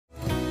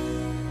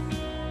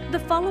The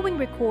following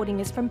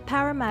recording is from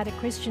Parramatta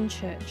Christian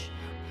Church.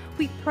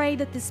 We pray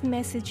that this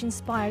message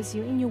inspires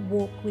you in your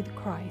walk with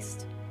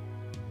Christ.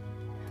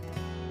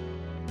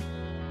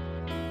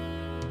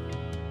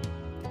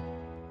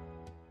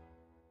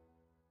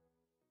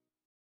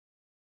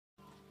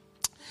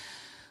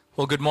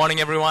 Well, good morning,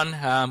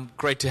 everyone.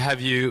 Great to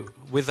have you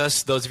with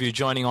us. Those of you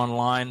joining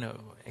online,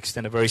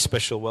 extend a very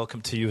special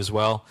welcome to you as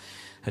well.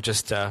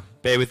 Just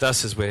bear with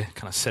us as we're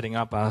kind of setting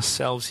up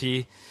ourselves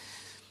here.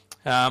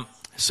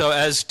 So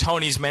as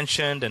Tony's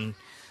mentioned and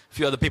a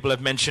few other people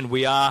have mentioned,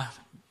 we are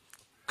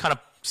kind of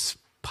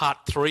part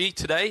 3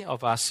 today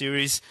of our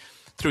series,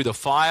 Through the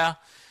Fire.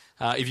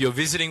 If you're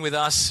visiting with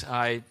us,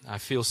 I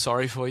feel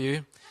sorry for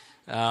you,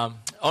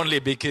 only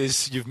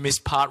because you've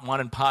missed part 1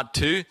 and part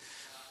 2.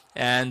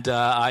 And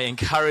I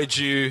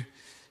encourage you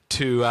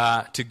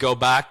to go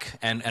back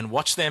and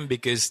watch them,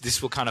 because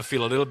this will kind of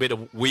feel a little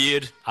bit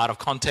weird, out of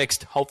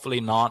context. Hopefully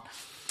not.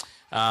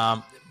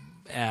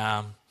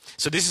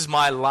 So this is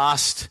my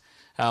last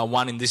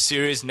one in this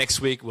series. Next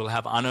week we'll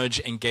have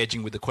Anuj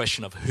engaging with the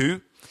question of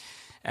who.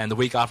 And the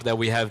week after that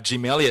we have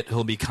Jim Elliott,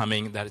 who'll be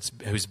coming,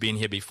 who's been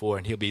here before,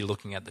 and he'll be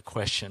looking at the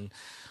question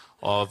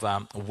of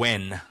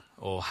when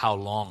or how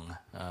long,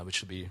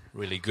 which will be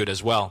really good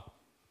as well.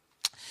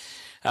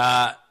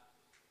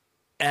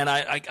 And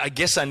I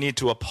guess I need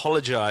to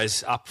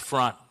apologize up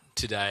front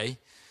today,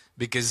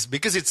 because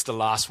it's the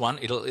last one.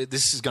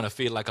 This is going to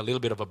feel like a little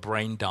bit of a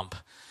brain dump.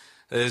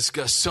 There's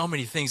got so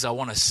many things I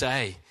want to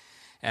say,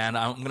 and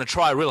I'm going to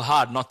try real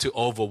hard not to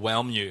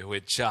overwhelm you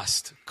with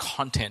just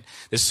content.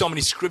 There's so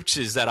many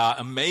scriptures that are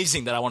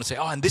amazing that I want to say,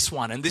 oh, and this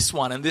one, and this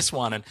one, and this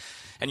one.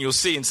 And you'll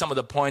see in some of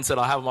the points that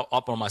I have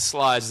up on my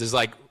slides, there's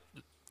like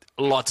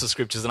lots of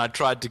scriptures, and I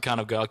tried to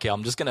kind of go, okay,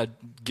 I'm just going to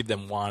give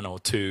them 1 or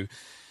 2.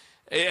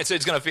 So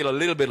it's going to feel a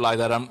little bit like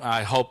that.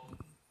 I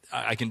hope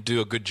I can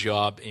do a good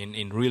job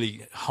in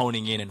really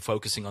honing in and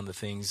focusing on the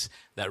things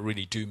that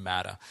really do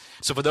matter.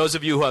 So for those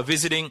of you who are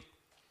visiting,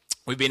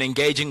 we've been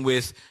engaging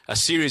with a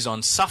series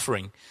on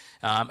suffering.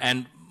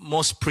 And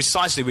most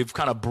precisely, we've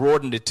kind of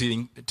broadened it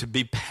to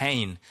be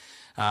pain.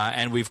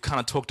 And we've kind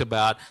of talked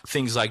about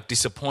things like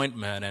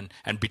disappointment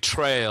and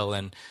betrayal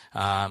and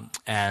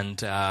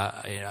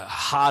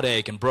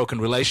heartache and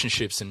broken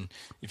relationships. And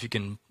if you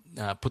can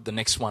put the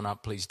next one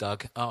up, please,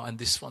 Doug. Oh, and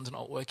this one's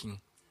not working.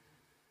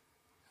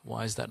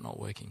 Why is that not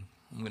working?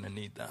 I'm going to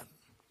need that.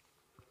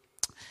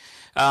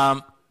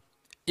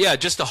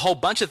 Just a whole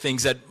bunch of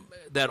things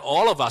that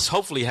all of us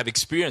hopefully have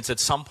experienced at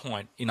some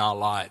point in our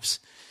lives.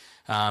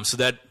 So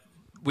that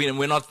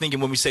we're not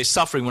thinking, when we say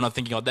suffering, we're not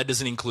thinking, oh, that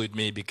doesn't include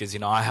me, because,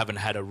 I haven't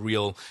had a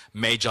real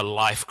major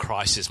life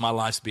crisis. My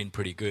life's been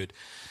pretty good.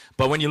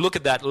 But when you look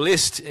at that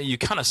list, you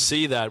kind of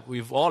see that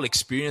we've all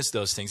experienced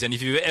those things. And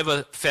if you've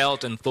ever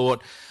felt and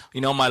thought,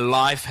 my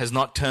life has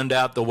not turned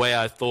out the way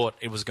I thought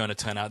it was going to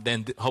turn out,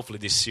 then hopefully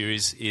this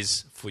series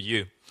is for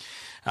you.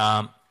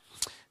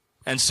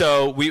 And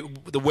so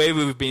the way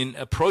we've been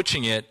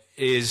approaching it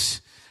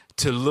is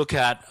to look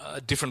at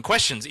different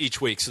questions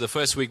each week. So the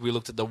first week we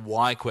looked at the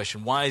why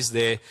question. Why is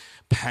there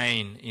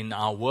pain in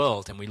our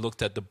world? And we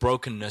looked at the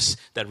brokenness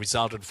that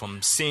resulted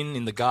from sin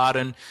in the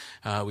garden.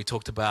 We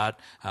talked about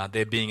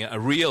there being a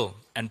real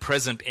and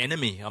present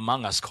enemy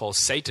among us called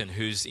Satan,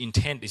 whose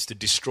intent is to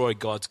destroy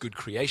God's good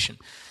creation.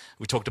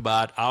 We talked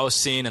about our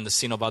sin and the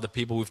sin of other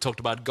people. We've talked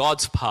about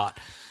God's part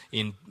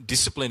in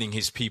disciplining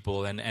his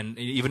people and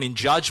even in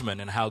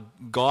judgment, and how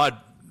God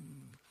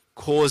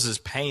causes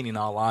pain in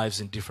our lives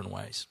in different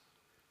ways.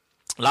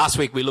 Last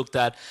week we looked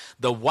at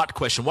the what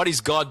question. What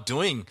is God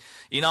doing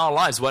in our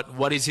lives?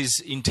 What is his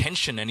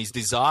intention and his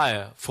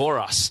desire for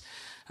us?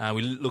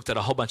 We looked at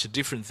a whole bunch of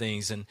different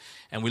things, and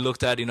we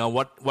looked at,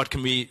 what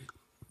can we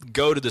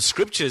go to the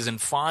scriptures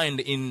and find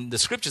in the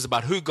scriptures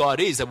about who God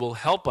is that will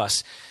help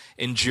us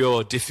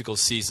endure difficult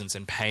seasons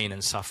and pain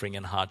and suffering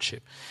and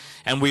hardship.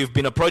 And we've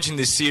been approaching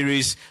this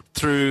series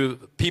through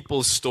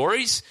people's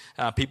stories,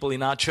 people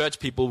in our church,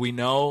 people we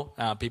know,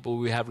 people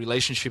we have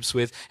relationships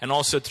with, and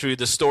also through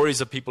the stories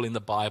of people in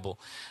the Bible.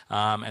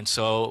 And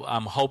so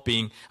I'm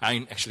hoping,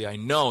 I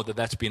know that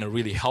that's been a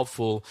really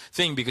helpful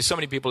thing, because so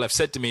many people have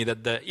said to me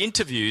that the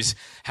interviews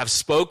have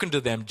spoken to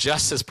them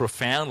just as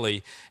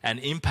profoundly and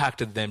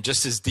impacted them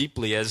just as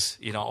deeply as,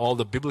 all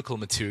the biblical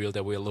material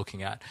that we're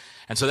looking at.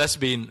 And so that's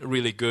been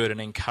really good and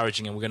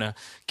encouraging, and we're going to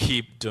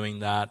keep doing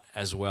that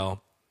as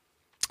well.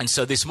 And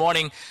so this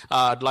morning,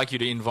 I'd like you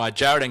to invite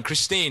Jared and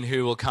Christine,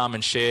 who will come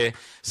and share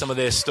some of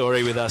their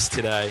story with us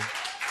today.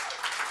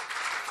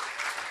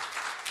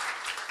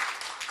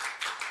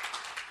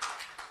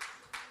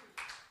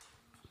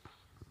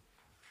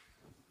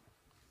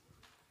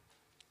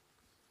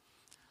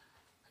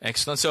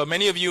 Excellent. So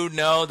many of you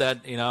know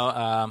that,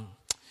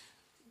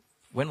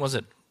 when was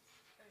it?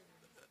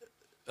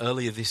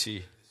 Earlier this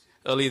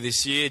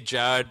year,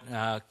 Jared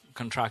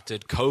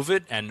contracted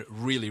COVID, and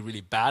really,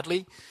 really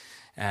badly.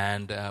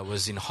 And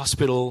was in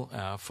hospital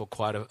for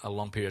quite a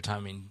long period of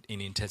time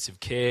in intensive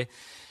care.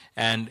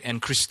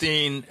 And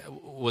Christine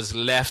was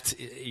left,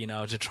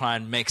 to try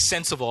and make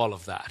sense of all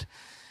of that.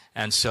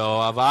 And so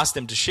I've asked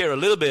them to share a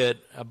little bit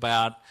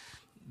about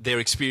their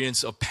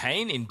experience of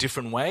pain in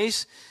different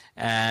ways.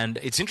 And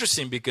it's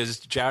interesting because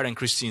Jared and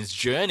Christine's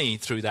journey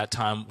through that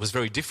time was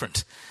very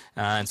different.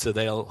 And so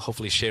they'll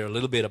hopefully share a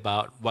little bit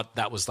about what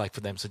that was like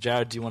for them. So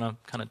Jared, do you want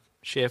to kind of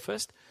share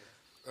first?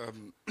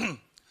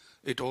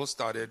 It all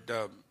started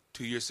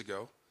 2 years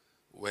ago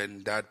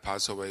when Dad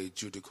passed away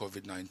due to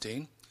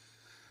COVID-19.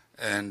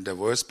 And the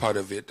worst part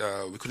of it,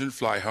 we couldn't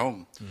fly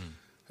home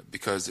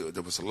because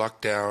there was a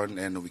lockdown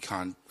and we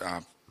can't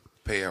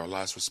pay our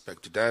last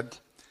respect to Dad.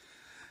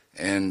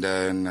 And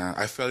then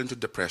I fell into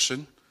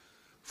depression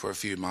for a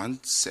few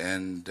months,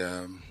 and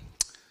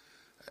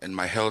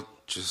my health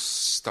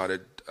just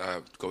started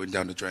going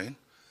down the drain.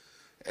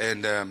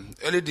 And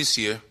early this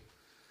year,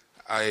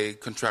 I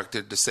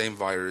contracted the same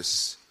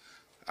virus,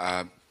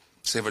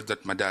 same virus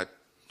that my dad,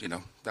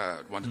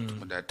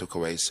 my dad took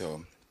away.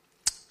 So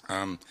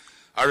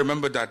I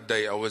remember that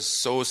day. I was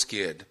so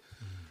scared.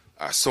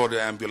 I saw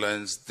the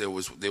ambulance. They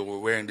were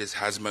wearing this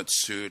hazmat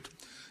suit.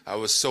 I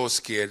was so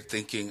scared,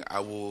 thinking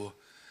I will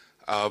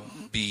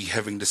be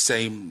having the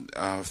same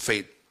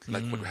fate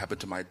like what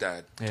happened to my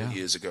dad 2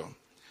 years ago.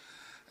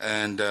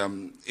 And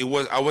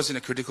I was in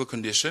a critical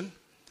condition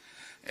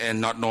and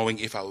not knowing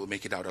if I will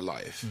make it out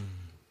alive.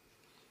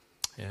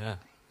 Yeah,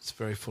 it's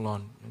very full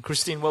on. And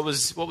Christine, what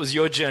was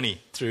your journey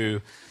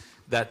through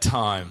that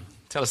time?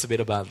 Tell us a bit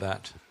about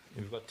that.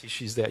 You've got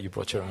tissues there. You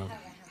brought your own.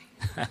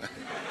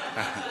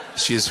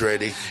 She's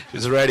ready.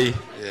 She's ready.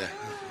 Yeah.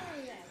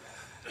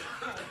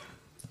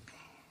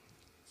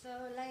 So,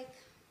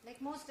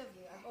 like most of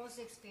you, I've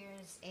also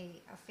experienced a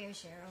fair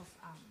share of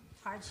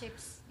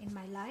hardships in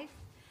my life.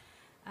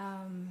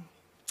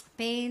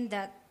 Pain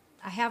that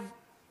I have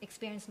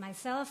experienced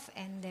myself,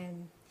 and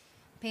then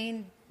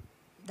pain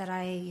that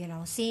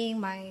seeing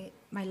my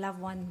loved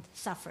one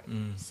suffer.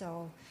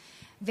 So,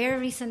 very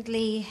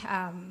recently,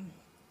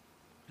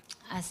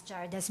 as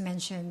Jared has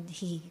mentioned,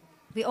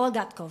 we all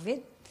got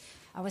COVID.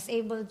 I was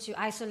able to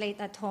isolate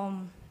at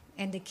home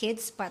and the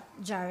kids, but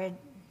Jared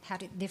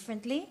had it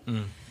differently.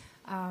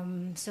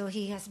 So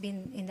he has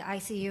been in the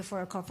ICU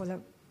for a couple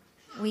of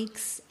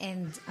weeks,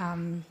 and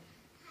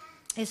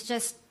it's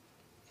just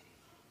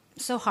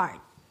so hard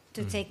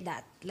to take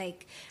that.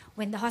 Like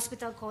when the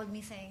hospital called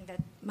me saying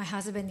that my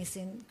husband is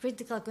in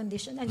critical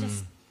condition, I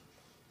just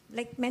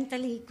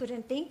mentally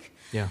couldn't think.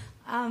 Yeah.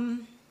 I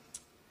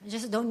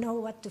just don't know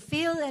what to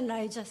feel, and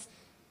I just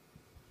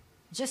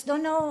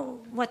don't know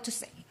what to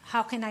say.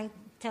 How can I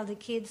tell the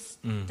kids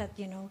that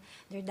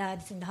their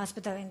dad's in the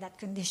hospital in that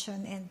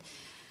condition, and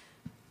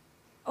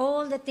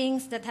all the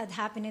things that had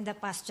happened in the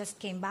past just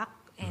came back,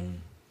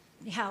 and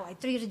how I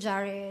treated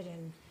Jared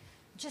and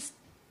just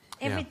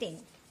everything.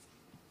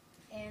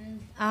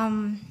 And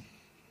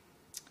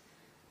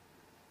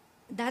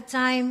that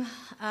time,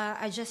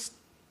 I just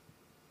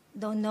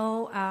don't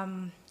know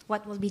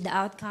what will be the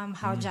outcome,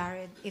 how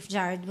if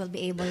Jared will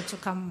be able to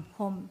come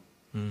home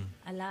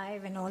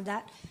alive and all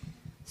that.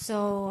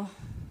 So,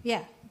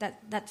 yeah,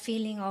 that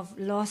feeling of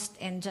lost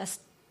and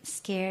just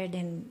scared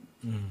and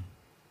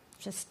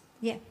just,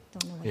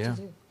 don't know what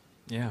to do.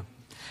 Yeah.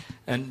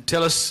 And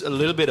tell us a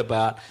little bit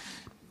about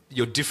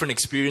your different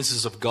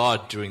experiences of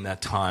God during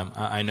that time.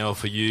 I know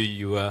for you,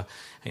 you were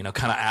kind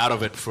of out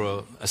of it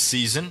for a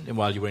season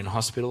while you were in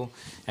hospital.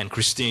 And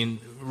Christine,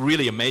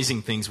 really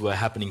amazing things were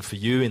happening for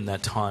you in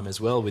that time as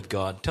well with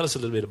God. Tell us a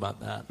little bit about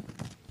that.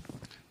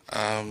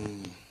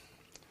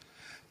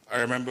 I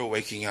remember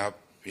waking up,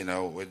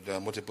 with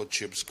multiple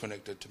tubes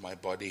connected to my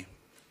body,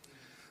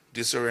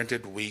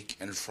 disoriented, weak,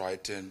 and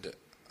frightened.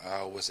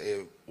 I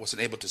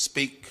wasn't able to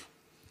speak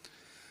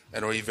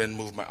or even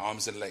move my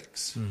arms and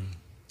legs.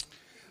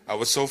 I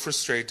was so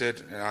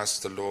frustrated and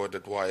asked the Lord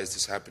that why is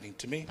this happening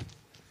to me?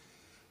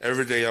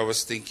 Every day I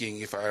was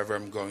thinking if I ever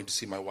am going to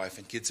see my wife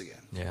and kids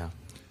again. Yeah.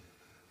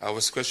 I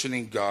was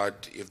questioning God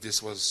if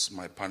this was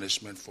my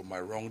punishment for my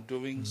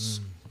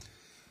wrongdoings.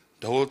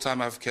 The whole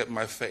time I've kept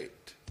my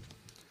faith.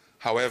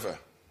 However,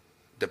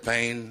 the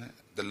pain,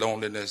 the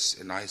loneliness,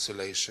 and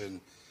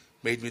isolation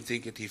made me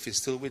think that if He's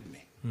still with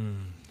me.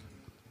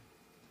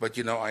 But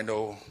I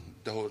know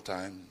the whole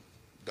time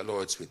the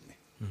Lord's with me.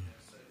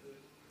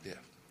 Yeah.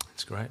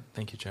 That's great.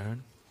 Thank you, Jared.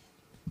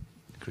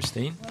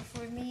 Christine? Well,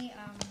 for me,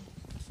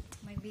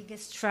 my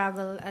biggest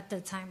struggle at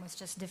the time was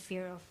just the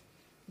fear of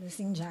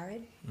losing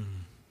Jared.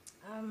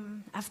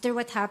 After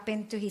what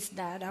happened to his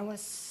dad, I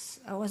was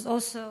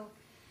also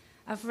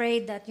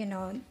afraid that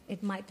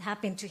it might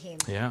happen to him.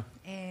 Yeah.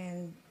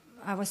 And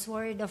I was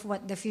worried of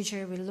what the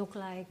future will look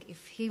like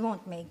if he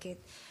won't make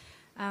it.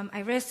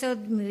 I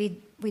wrestled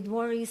with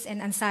worries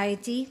and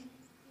anxiety.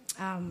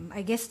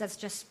 I guess that's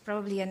just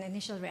probably an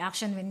initial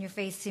reaction when you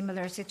face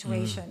similar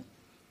situation.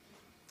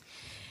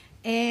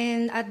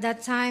 And at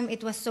that time,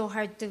 it was so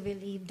hard to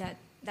believe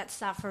that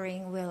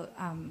suffering will,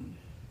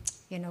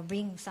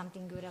 bring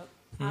something good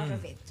out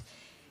of it.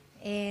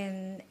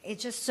 And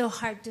it's just so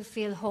hard to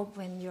feel hope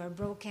when you're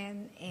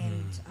broken.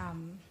 And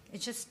it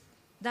just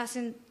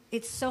doesn't,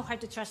 it's so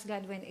hard to trust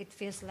God when it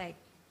feels like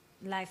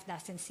life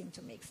doesn't seem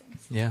to make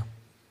sense. Yeah.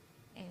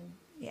 And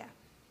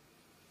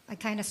I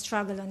kind of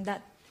struggle on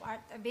that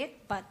part a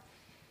bit, but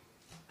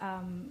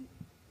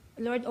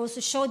Lord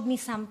also showed me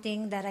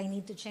something that I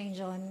need to change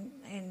on,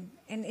 and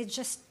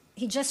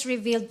He just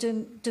revealed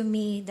to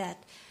me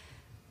that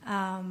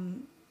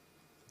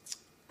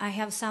I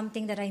have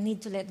something that I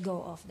need to let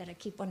go of, that I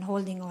keep on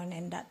holding on,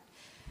 and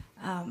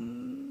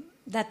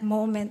that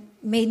moment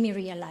made me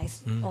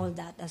realize all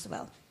that as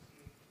well.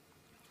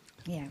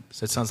 Yeah.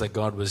 So it sounds like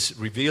God was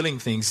revealing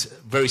things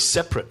very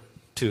separate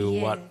to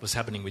what was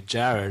happening with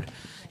Jared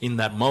in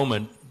that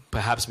moment,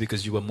 perhaps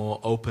because you were more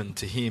open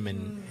to him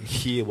and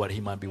hear what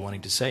he might be wanting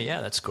to say.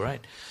 Yeah, that's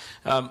great.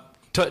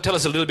 Tell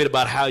us a little bit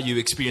about how you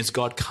experienced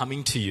God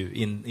coming to you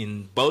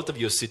in both of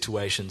your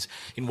situations.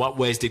 In what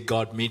ways did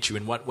God meet you?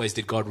 In what ways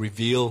did God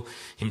reveal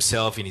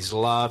himself in his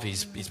love,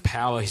 his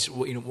power?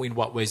 In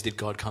what ways did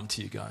God come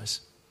to you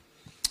guys?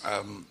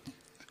 I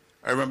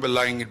remember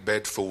lying in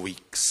bed for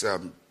weeks,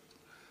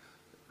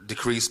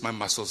 decreased my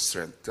muscle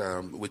strength,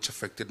 which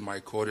affected my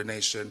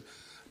coordination,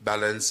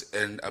 balance,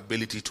 and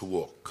ability to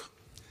walk.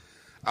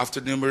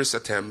 After numerous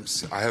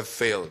attempts, I have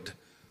failed,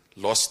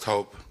 lost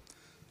hope,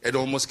 and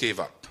almost gave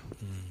up.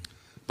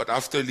 But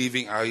after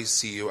leaving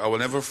ICU, I will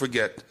never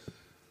forget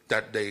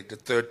that day, the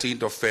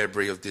 13th of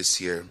February of this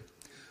year,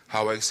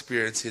 how I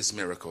experienced his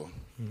miracle.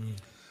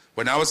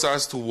 When I was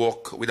asked to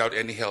walk without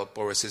any help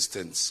or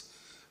assistance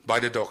by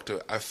the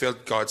doctor, I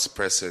felt God's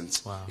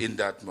presence in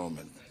that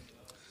moment.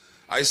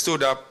 I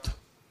stood up,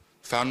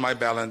 found my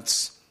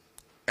balance,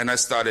 and I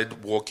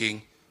started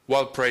walking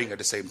while praying at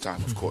the same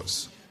time, of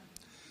course.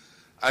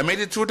 I made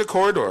it through the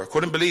corridor,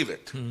 couldn't believe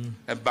it,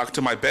 and back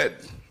to my bed.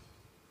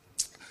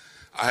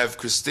 I have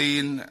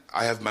Christine,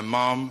 I have my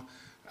mom,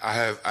 I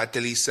have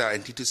Atelisa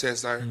and Tito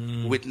Cesar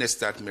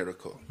witnessed that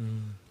miracle.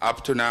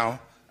 Up to now,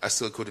 I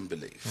still couldn't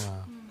believe.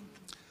 Wow.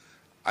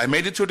 I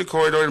made it through the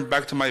corridor and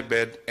back to my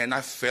bed, and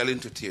I fell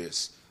into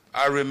tears.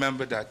 I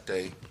remember that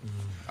day.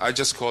 I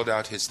just called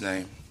out his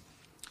name.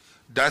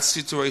 That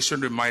situation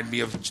reminded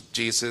me of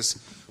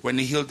Jesus when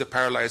he healed the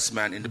paralyzed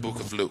man in the book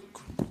of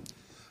Luke.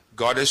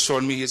 God has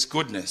shown me his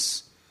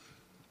goodness,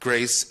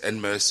 grace,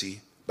 and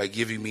mercy by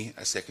giving me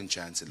a second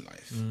chance in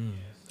life.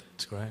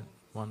 That's great.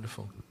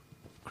 Wonderful.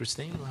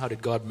 Christine, how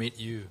did God meet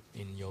you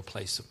in your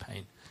place of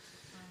pain?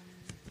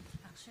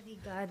 Actually,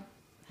 God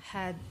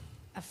had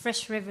a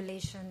fresh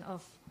revelation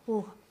of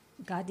who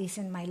God is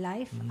in my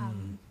life.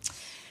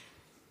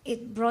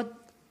 It brought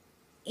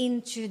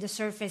into the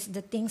surface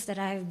the things that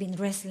I've been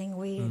wrestling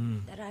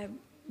with, that I've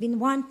been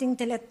wanting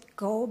to let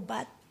go,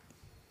 but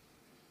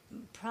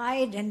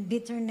pride and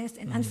bitterness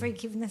and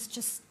unforgiveness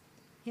just,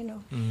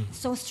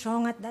 so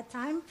strong at that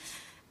time.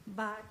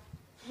 But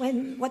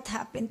when what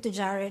happened to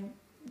Jared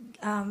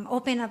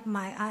opened up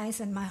my eyes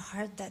and my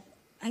heart that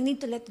I need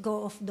to let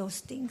go of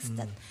those things,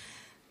 that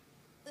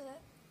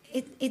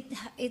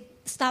it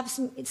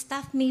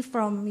stopped me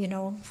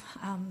from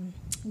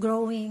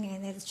growing,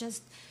 and it's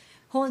just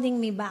holding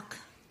me back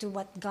to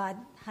what God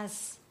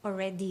has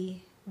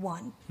already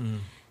won.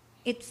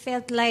 It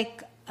felt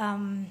like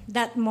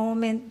that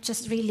moment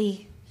just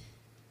really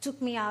took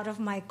me out of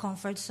my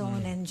comfort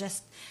zone, and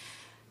just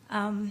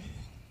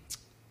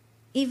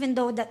even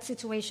though that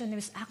situation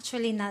was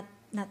actually not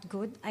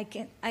good,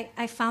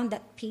 I found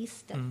that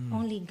peace that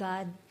only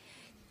God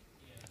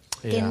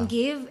can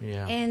give.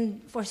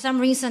 And for some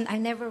reason, I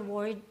never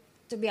worried,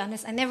 to be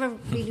honest, I never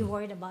really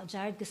worried about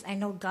Jared, because I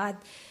know God,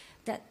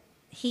 that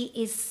he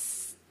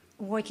is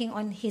working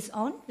on his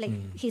own, like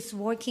he's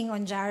working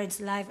on Jared's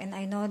life, and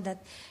I know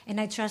that, and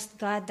I trust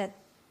God that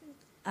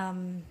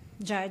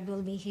Jared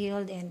will be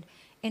healed, and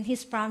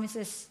his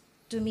promises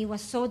to me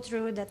was so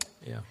true that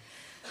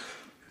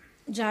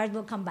Jared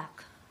will come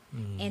back,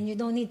 and you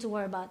don't need to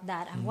worry about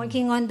that. I'm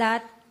working on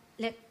that.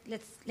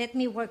 Let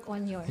me work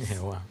on yours.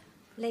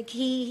 Like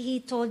he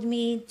told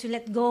me to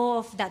let go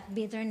of that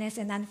bitterness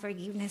and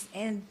unforgiveness,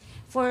 and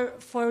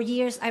for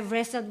years I've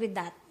wrestled with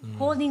that,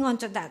 holding on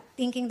to that,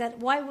 thinking that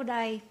why would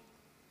I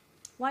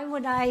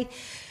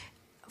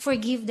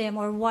forgive them,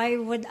 or why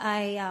would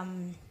I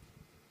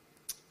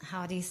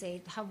how do you say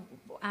it?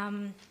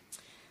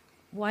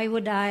 Why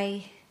would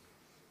I?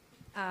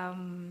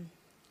 I'm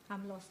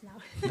lost now.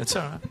 That's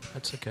all right.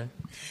 That's okay.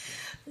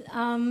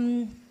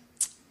 I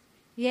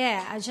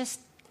just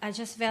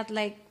felt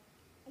like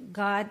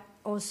God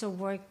also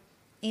worked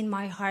in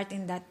my heart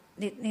in that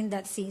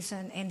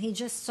season, and he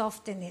just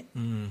softened it.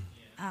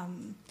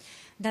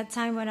 That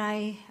time when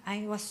I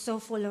was so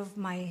full of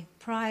my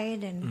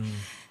pride and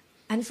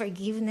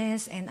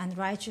unforgiveness and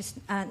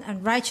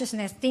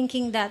unrighteousness,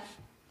 thinking that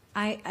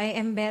I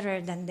am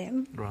better than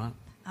them. Right.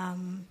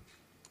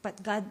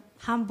 But God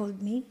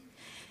humbled me,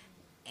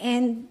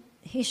 and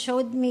he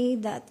showed me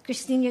that,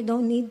 Christine, you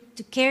don't need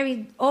to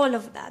carry all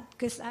of that,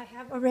 because I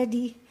have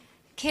already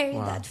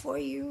carried that for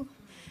you.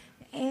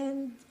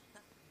 And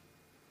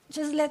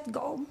just let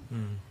go.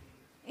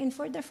 And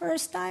for the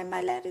first time,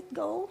 I let it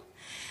go.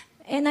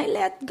 And I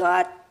let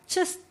God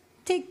just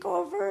take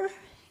over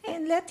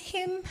and let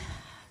him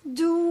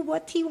do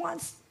what he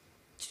wants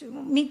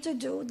me to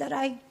do that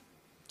I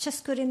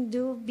just couldn't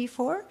do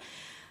before.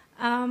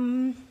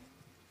 That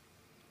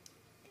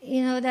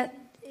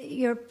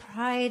your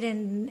pride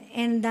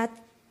and that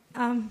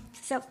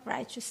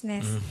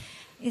self-righteousness.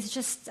 It's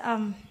just,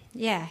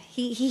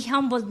 he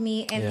humbled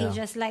me, and he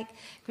just like,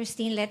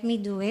 Christine, let me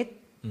do it.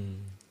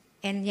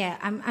 And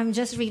I'm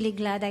just really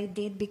glad I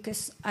did,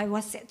 because I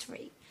was set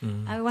free.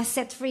 I was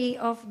set free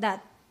of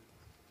that,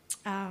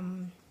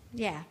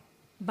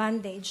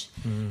 bondage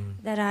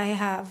that I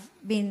have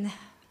been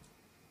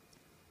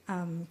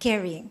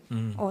carrying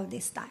all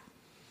this time.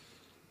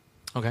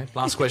 Okay,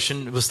 last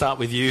question. We'll start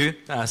with you,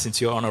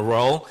 since you're on a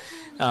roll.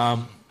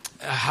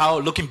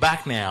 Looking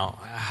back now,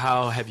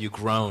 how have you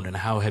grown and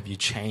how have you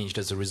changed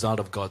as a result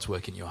of God's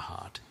work in your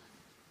heart?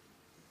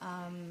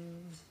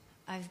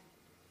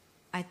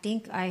 I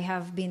think I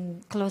have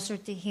been closer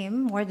to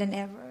Him more than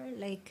ever.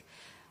 Like,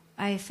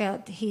 I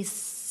felt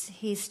He's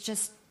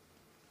just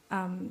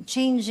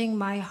changing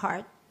my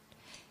heart,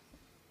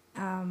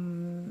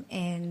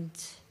 and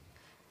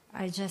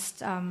I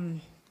just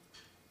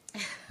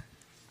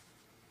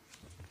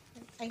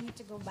I need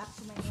to go back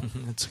to my notes.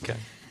 It's okay.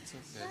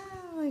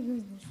 Oh my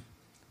goodness.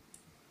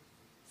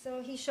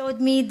 So He showed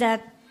me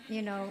that,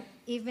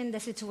 even the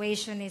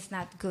situation is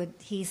not good,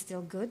 He's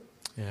still good.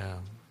 Yeah.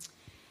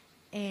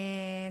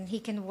 And He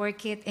can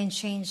work it and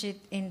change it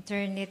and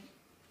turn it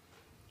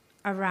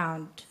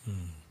around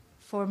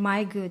for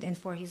my good and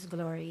for His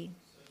glory.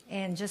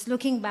 And just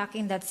looking back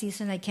in that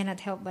season, I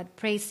cannot help but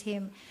praise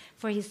Him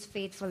for His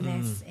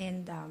faithfulness.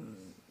 And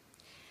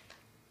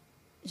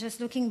just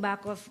looking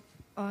back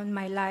on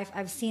my life,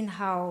 I've seen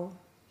how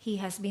He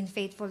has been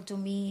faithful to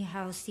me,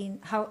 how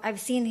I've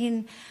seen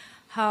Him,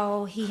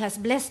 how He has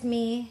blessed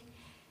me.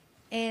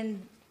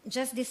 And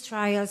just these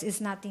trials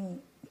is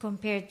nothing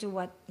compared to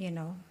what,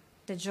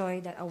 the joy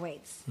that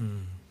awaits.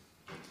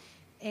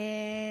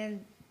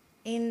 And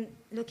in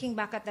looking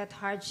back at that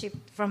hardship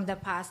from the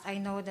past, I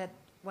know that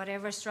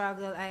whatever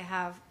struggle I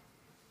have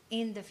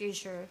in the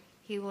future,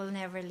 He will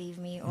never leave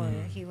me, or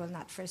He will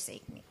not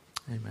forsake me.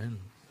 Amen.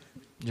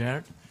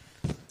 Jared?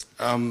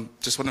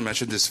 Just want to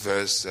mention this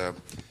verse. I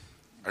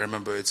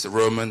remember it's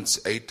Romans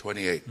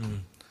 8:28.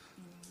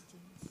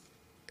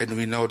 And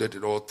we know that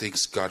in all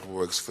things God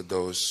works for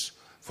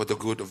the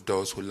good of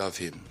those who love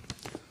Him,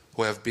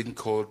 who have been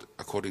called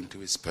according to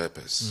His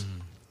purpose.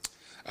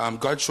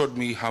 God showed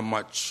me how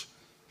much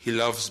He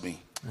loves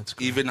me.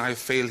 Even I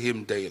fail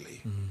Him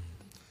daily.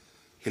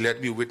 He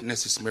let me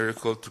witness His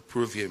miracle to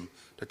prove Him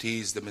that He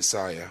is the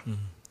Messiah.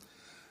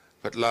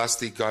 But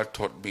lastly, God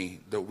taught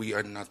me that we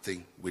are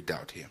nothing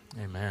without Him.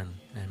 Amen.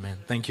 Amen.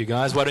 Thank you,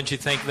 guys. Why don't you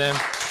thank them?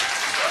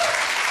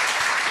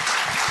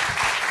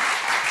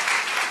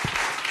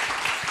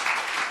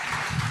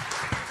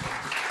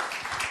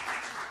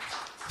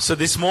 So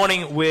this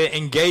morning we're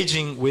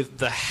engaging with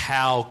the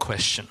how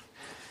question.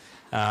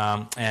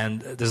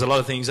 And there's a lot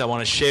of things I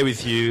want to share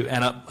with you.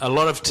 And a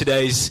lot of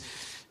today's,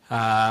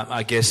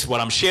 I guess, what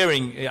I'm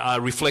sharing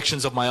are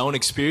reflections of my own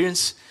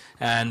experience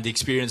and the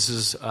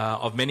experiences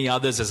of many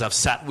others as I've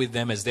sat with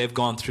them as they've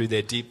gone through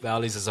their deep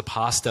valleys as a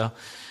pastor.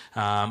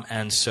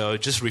 And so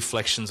just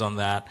reflections on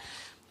that.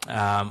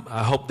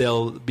 I hope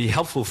they'll be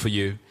helpful for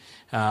you.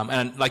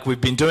 And like we've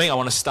been doing, I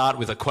want to start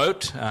with a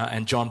quote.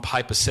 And John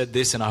Piper said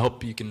this, and I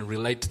hope you can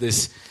relate to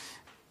this.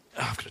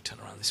 Oh, I've got to turn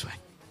around this way.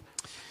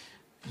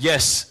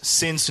 Yes,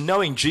 since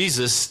knowing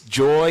Jesus,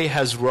 joy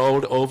has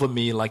rolled over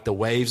me like the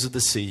waves of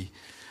the sea.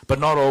 But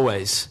not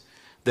always.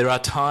 There are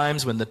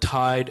times when the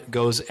tide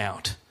goes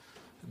out.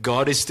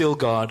 God is still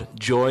God,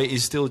 joy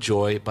is still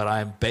joy, but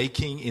I am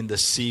baking in the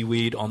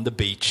seaweed on the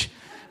beach,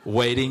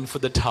 waiting for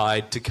the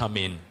tide to come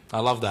in. I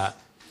love that.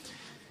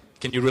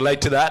 Can you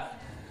relate to that?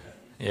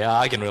 Yeah,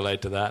 I can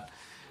relate to that.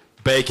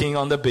 Baking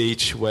on the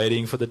beach,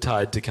 waiting for the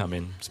tide to come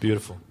in. It's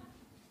beautiful.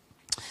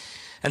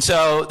 And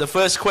so the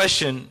first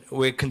question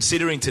we're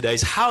considering today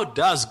is, how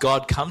does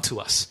God come to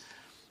us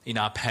in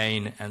our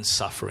pain and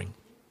suffering?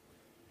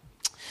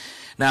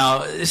 Now,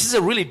 this is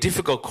a really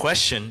difficult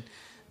question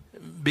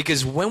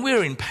because when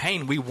we're in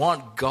pain, we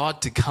want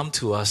God to come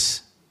to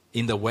us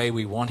in the way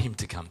we want Him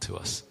to come to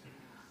us.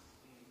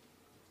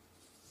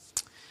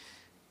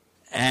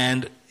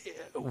 And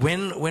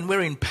when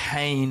we're in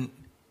pain,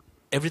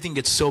 everything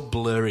gets so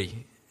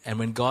blurry. And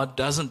when God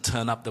doesn't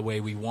turn up the way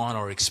we want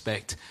or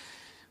expect,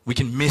 we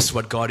can miss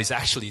what God is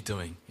actually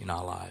doing in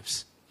our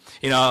lives.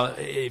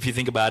 If you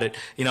think about it,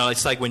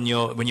 it's like when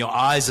your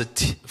eyes are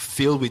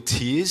filled with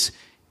tears,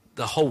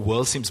 the whole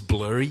world seems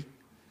blurry.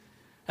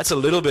 That's a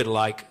little bit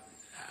like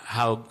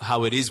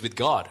how it is with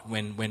God.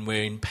 When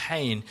we're in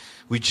pain,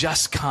 we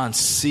just can't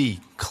see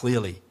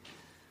clearly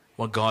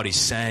what God is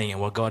saying and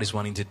what God is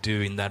wanting to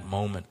do in that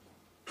moment.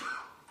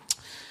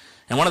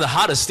 And one of the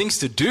hardest things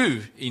to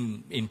do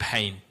in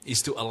pain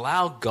is to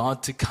allow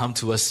God to come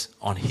to us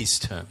on His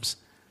terms,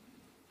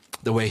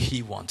 the way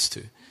He wants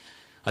to.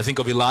 I think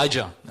of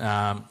Elijah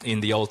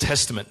in the Old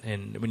Testament,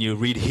 and when you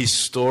read his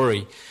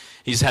story,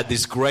 he's had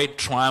this great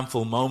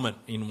triumphal moment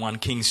in 1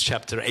 Kings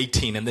chapter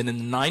 18, and then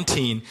in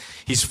 19,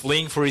 he's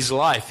fleeing for his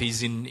life.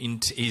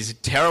 He's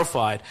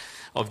terrified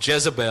of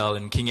Jezebel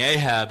and King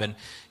Ahab, and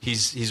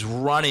he's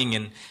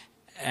running,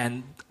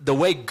 and the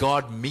way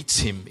God meets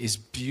him is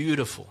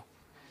beautiful.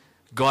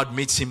 God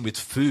meets him with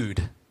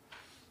food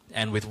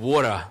and with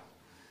water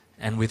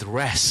and with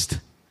rest.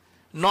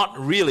 Not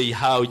really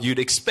how you'd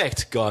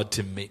expect God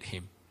to meet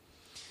him.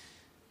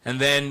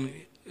 And then,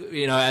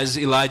 as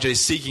Elijah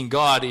is seeking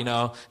God,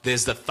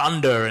 there's the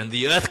thunder and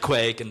the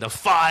earthquake and the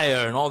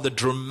fire and all the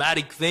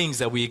dramatic things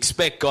that we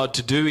expect God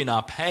to do in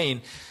our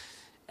pain.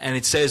 And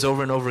it says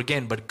over and over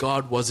again, but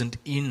God wasn't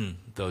in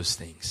those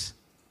things.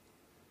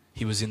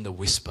 He was in the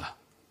whisper.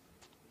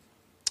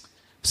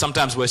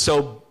 Sometimes we're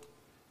so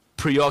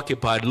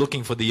preoccupied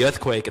looking for the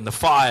earthquake and the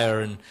fire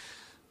and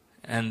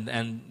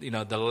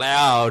the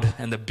loud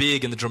and the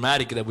big and the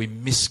dramatic that we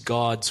miss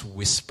God's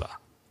whisper.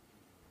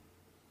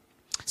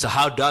 So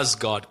how does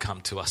God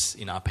come to us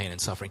in our pain and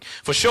suffering?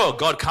 For sure,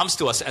 God comes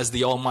to us as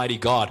the Almighty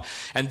God.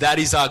 And that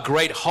is our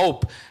great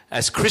hope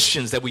as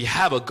Christians, that we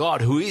have a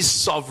God who is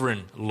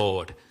sovereign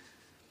Lord,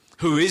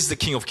 who is the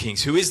King of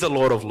Kings, who is the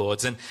Lord of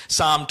Lords. And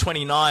Psalm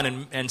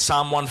 29 and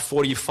Psalm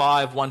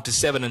 145,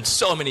 1-7, and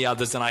so many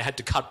others, and I had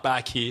to cut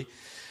back here,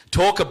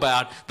 talk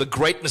about the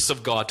greatness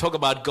of God. Talk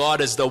about God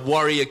as the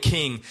warrior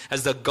king,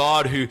 as the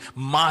God who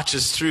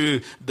marches through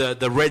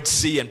the Red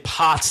Sea and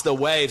parts the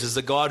waves, as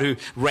the God who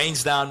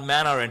rains down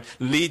manna and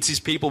leads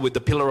his people with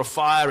the pillar of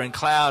fire and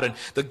cloud, and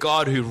the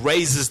God who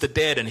raises the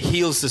dead and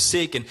heals the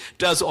sick and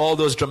does all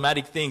those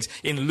dramatic things.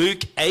 In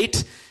Luke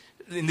 8,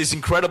 in this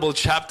incredible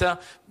chapter,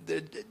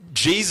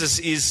 Jesus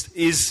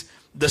is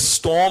the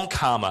storm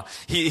calmer.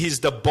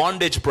 He's the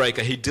bondage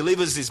breaker. He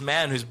delivers this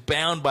man who's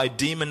bound by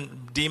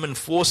demon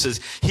forces.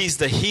 He's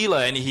the healer,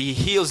 and he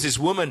heals this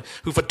woman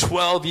who for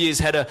 12 years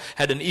had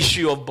an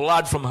issue of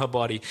blood from her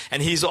body.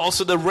 And he's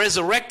also the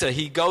resurrector.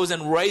 He goes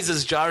and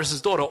raises Jairus'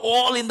 daughter,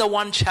 all in the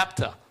one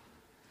chapter.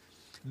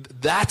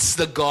 That's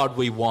the God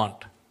we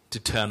want to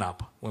turn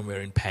up when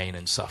we're in pain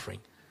and suffering.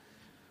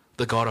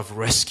 The God of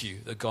rescue,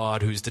 the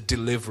God who's the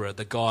deliverer,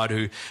 the God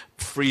who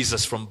frees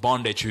us from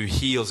bondage, who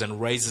heals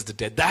and raises the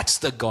dead. That's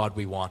the God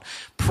we want.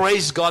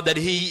 Praise God that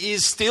he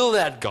is still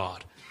that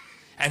God.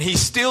 And he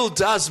still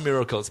does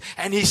miracles.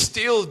 And he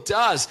still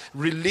does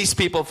release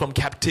people from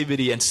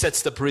captivity and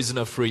sets the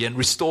prisoner free and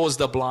restores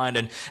the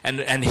blind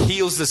and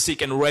heals the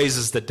sick and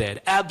raises the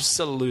dead.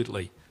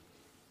 Absolutely.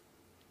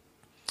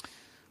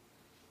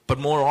 But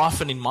more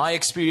often in my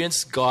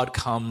experience, God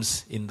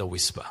comes in the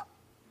whisper.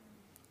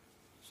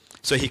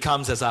 So he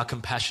comes as our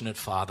compassionate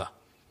Father.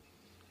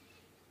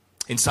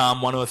 In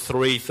Psalm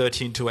 103,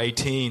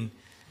 13-18,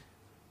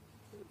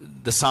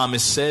 the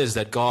psalmist says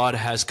that God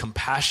has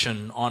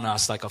compassion on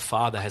us like a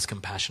father has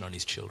compassion on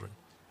his children.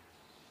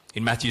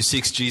 In Matthew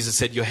 6, Jesus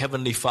said, your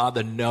heavenly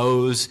Father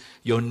knows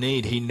your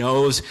need. He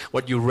knows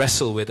what you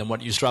wrestle with and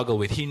what you struggle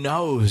with. He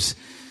knows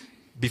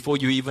before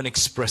you even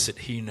express it.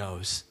 He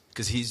knows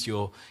because he's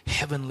your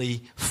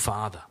heavenly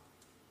Father.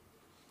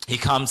 He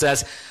comes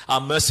as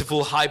our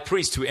merciful high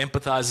priest who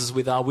empathizes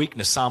with our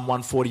weakness. Psalm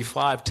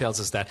 145 tells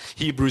us that.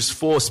 Hebrews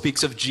 4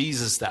 speaks of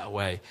Jesus that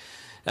way,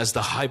 as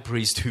the high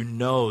priest who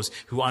knows,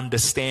 who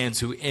understands,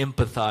 who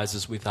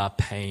empathizes with our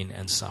pain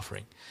and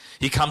suffering.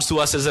 He comes to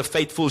us as a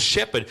faithful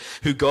shepherd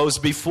who goes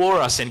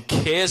before us and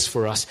cares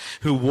for us,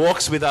 who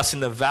walks with us in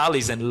the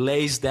valleys and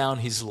lays down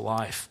his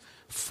life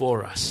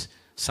for us.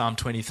 Psalm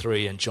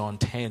 23 and John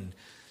 10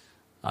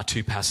 are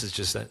two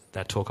passages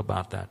that talk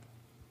about that.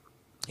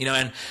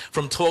 And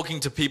from talking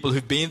to people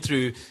who've been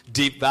through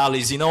deep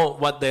valleys,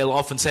 what they'll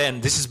often say,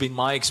 and this has been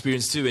my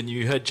experience too, and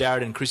you heard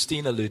Jared and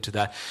Christine allude to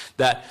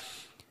that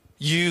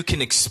you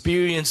can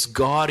experience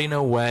God in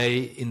a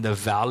way in the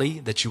valley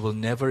that you will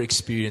never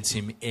experience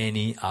him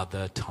any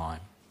other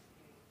time.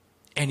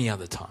 Any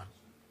other time.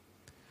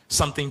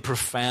 Something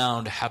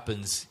profound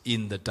happens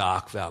in the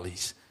dark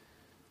valleys.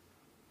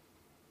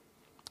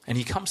 And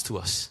he comes to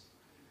us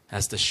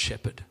as the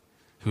shepherd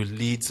who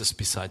leads us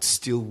beside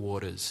still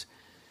waters,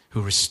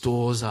 who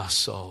restores our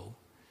soul,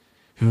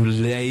 who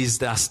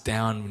lays us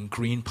down in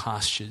green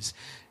pastures.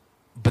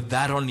 But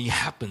that only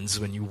happens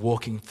when you're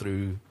walking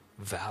through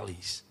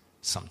valleys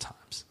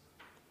sometimes.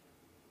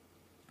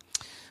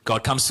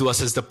 God comes to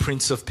us as the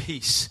Prince of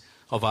Peace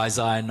of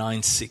Isaiah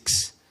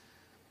 9:6.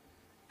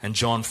 And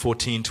John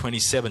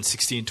 14:27,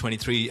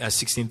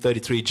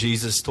 16:33,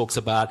 Jesus talks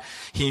about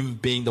him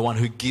being the one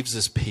who gives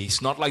us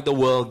peace. Not like the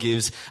world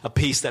gives, a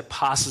peace that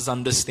passes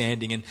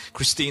understanding. And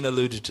Christine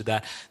alluded to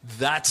that.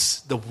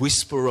 That's the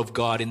whisper of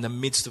God in the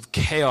midst of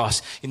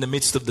chaos, in the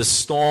midst of the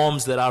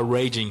storms that are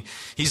raging.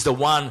 He's the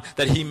one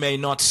that he may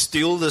not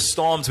still the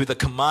storms with a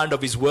command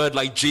of his word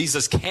like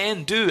Jesus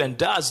can do and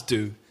does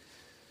do.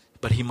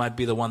 But he might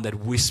be the one that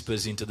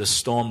whispers into the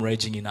storm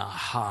raging in our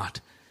heart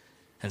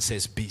and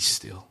says, be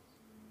still.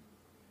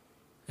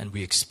 And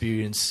we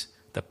experience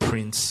the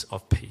Prince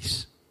of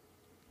Peace.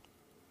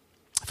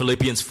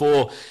 Philippians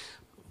 4,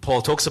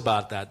 Paul talks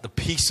about that, the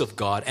peace of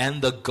God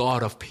and the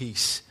God of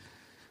peace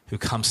who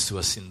comes to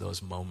us in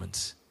those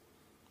moments.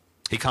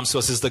 He comes to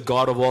us as the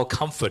God of all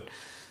comfort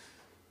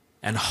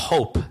and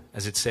hope,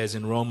 as it says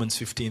in Romans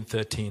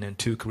 15:13 and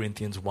 2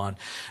 Corinthians 1,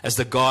 as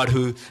the God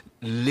who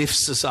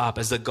lifts us up,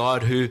 as the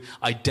God who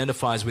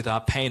identifies with our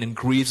pain and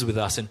grieves with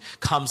us and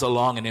comes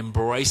along and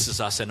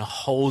embraces us and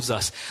holds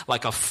us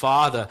like a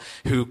father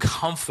who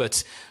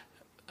comforts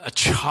a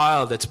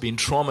child that's been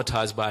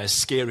traumatized by a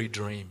scary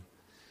dream.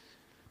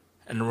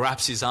 and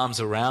wraps his arms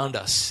around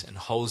us and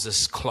holds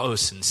us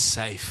close and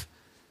safe.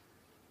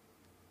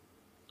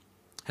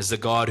 As the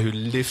God who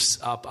lifts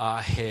up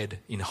our head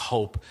in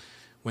hope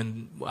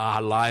when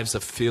our lives are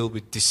filled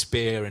with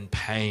despair and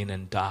pain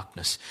and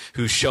darkness,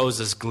 who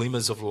shows us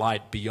glimmers of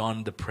light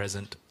beyond the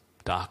present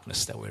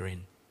darkness that we're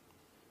in.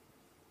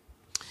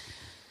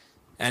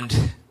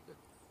 And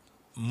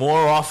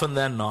more often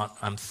than not,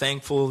 I'm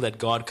thankful that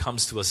God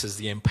comes to us as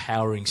the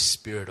empowering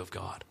Spirit of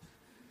God.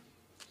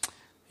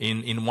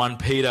 In 1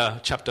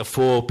 Peter chapter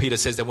 4, Peter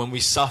says that when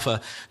we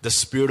suffer, the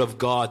Spirit of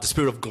God, the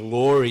Spirit of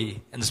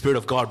glory, and the Spirit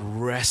of God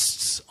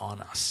rests on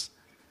us.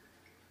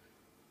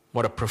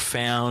 What a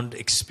profound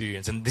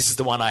experience. And this is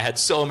the one I had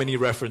so many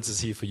references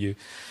here for you.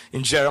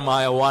 In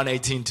Jeremiah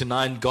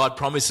 1:18-9, God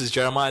promises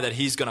Jeremiah that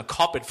he's going to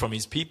cop it from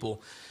his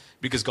people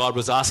because God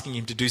was asking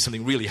him to do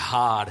something really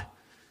hard,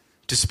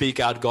 to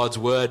speak out God's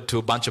word to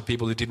a bunch of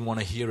people who didn't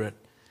want to hear it,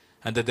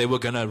 and that they were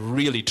going to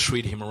really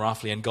treat him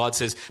roughly. And God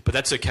says, but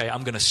that's okay.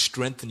 I'm going to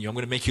strengthen you. I'm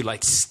going to make you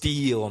like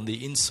steel on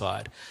the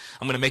inside.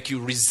 I'm going to make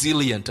you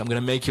resilient. I'm going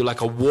to make you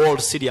like a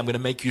walled city. I'm going to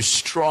make you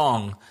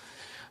strong.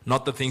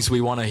 Not the things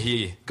we want to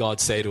hear God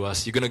say to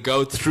us. You're going to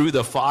go through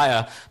the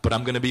fire, but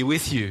I'm going to be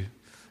with you.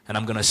 And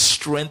I'm going to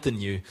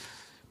strengthen you.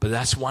 But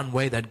that's one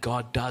way that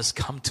God does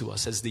come to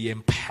us as the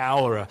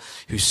empowerer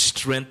who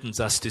strengthens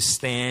us to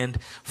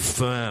stand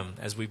firm,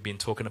 as we've been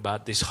talking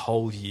about this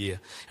whole year.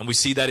 And we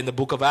see that in the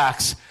book of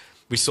Acts.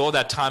 We saw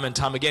that time and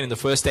time again in the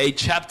first 8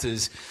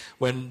 chapters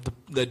when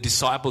the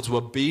disciples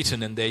were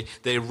beaten and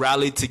they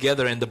rallied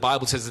together, and the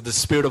Bible says that the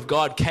Spirit of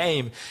God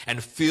came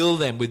and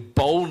filled them with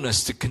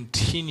boldness to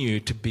continue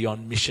to be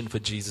on mission for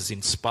Jesus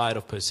in spite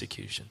of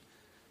persecution.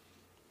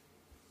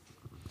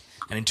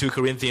 And in 2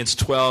 Corinthians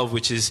 12,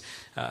 which is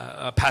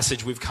a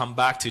passage we've come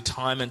back to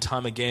time and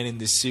time again in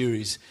this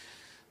series,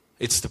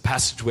 it's the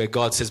passage where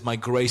God says, my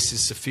grace is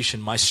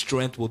sufficient, my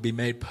strength will be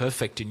made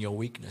perfect in your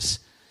weakness.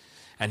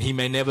 And he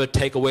may never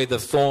take away the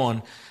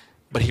thorn,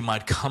 but he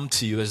might come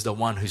to you as the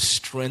one who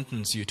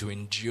strengthens you to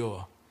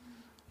endure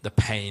the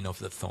pain of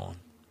the thorn.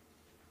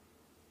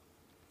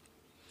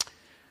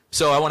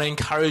 So I want to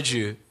encourage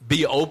you,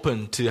 be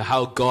open to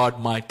how God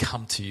might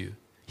come to you.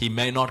 He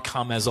may not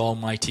come as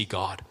Almighty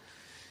God.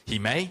 He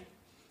may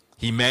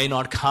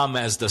not come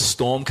as the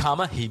storm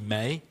calmer. He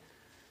may.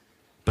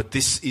 But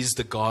this is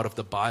the God of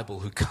the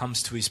Bible who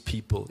comes to his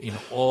people in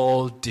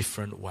all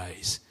different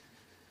ways.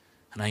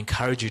 And I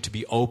encourage you to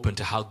be open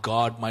to how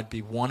God might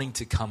be wanting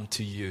to come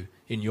to you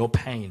in your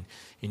pain,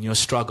 in your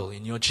struggle,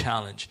 in your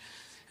challenge.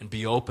 And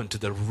be open to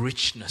the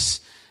richness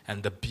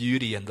and the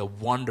beauty and the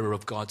wonder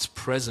of God's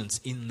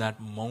presence in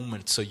that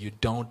moment so you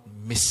don't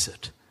miss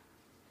it.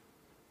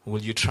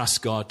 Will you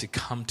trust God to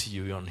come to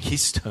you on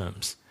his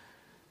terms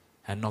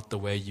and not the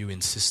way you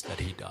insist that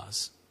he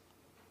does?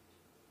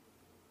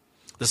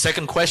 The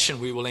second question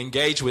we will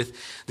engage with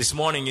this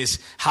morning is,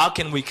 how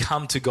can we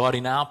come to God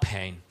in our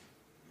pain?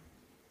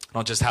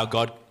 Not just how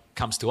God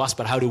comes to us,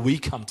 but how do we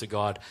come to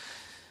God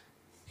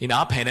in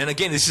our pain? And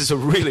again, this is a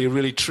really,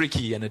 really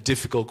tricky and a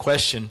difficult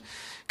question,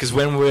 because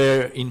when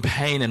we're in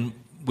pain and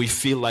we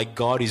feel like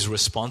God is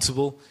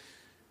responsible,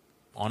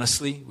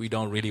 honestly, we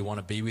don't really want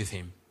to be with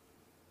him.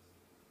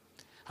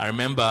 I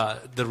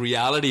remember the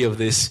reality of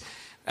this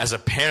as a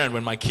parent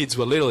when my kids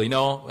were little.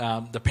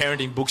 The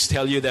parenting books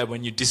tell you that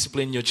when you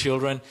discipline your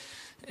children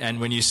and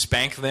when you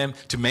spank them,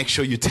 to make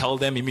sure you tell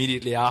them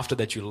immediately after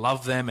that you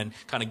love them and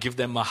kind of give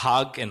them a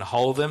hug and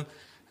hold them.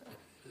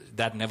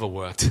 That never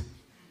worked.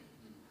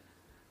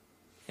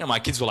 My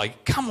kids were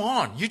like, come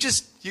on, you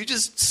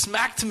just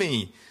smacked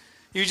me.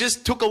 You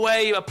just took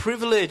away a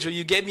privilege, or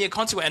you gave me a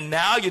consequence, and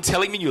now you're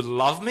telling me you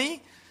love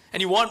me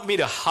and you want me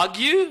to hug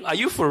you? Are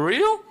you for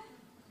real?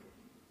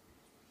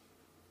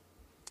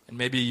 And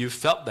maybe you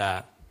felt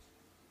that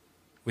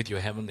with your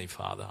Heavenly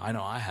Father. I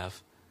know I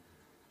have.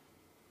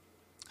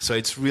 So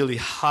it's really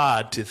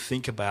hard to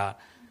think about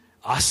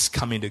us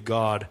coming to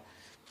God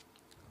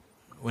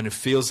when it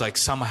feels like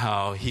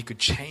somehow he could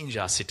change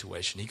our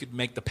situation. He could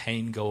make the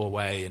pain go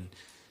away,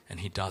 and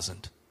he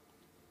doesn't.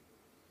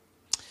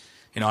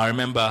 I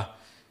remember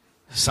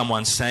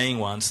someone saying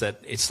once that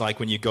it's like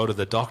when you go to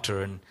the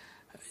doctor and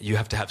you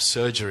have to have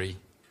surgery.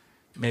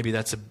 Maybe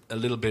that's a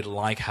little bit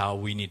like how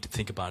we need to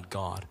think about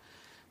God.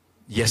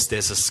 Yes,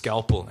 there's a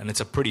scalpel, and it's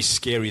a pretty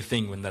scary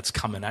thing when that's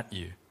coming at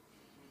you.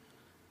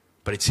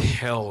 But it's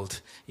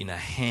held in a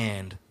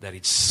hand that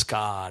is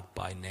scarred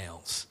by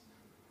nails.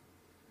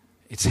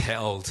 It's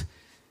held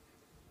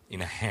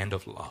in a hand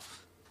of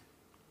love.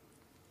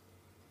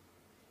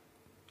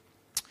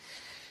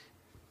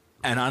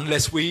 And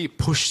unless we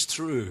push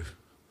through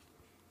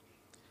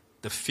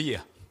the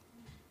fear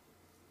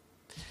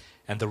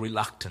and the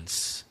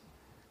reluctance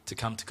to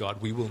come to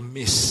God, we will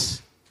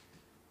miss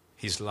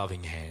his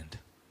loving hand.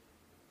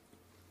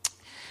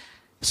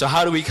 So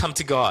how do we come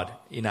to God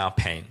in our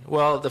pain?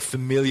 Well, the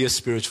familiar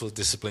spiritual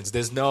disciplines.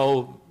 There's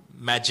no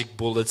magic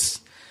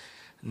bullets,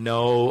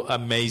 no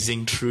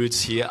amazing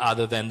truths here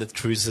other than the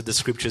truths that the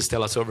scriptures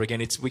tell us over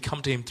again. We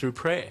come to him through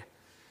prayer.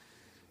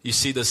 You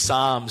see the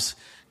Psalms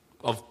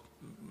of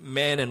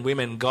men and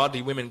women,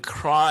 godly women,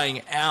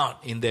 crying out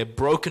in their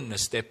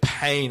brokenness, their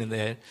pain, and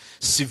their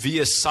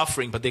severe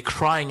suffering, but they're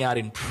crying out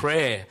in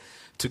prayer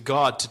to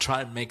God to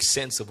try and make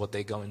sense of what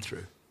they're going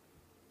through.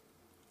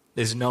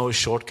 There's no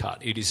shortcut.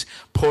 It is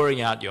pouring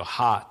out your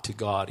heart to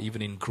God,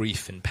 even in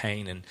grief and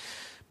pain and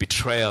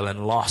betrayal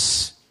and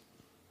loss.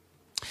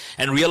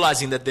 And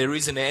realizing that there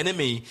is an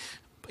enemy.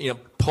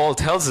 Paul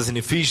tells us in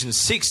Ephesians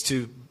 6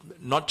 to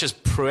not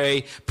just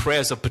pray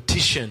prayers of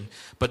petition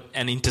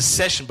and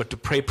intercession, but to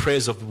pray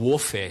prayers of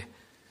warfare,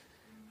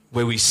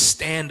 where we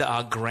stand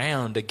our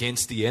ground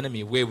against the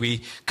enemy, where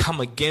we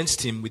come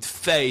against him with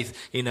faith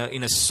in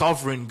a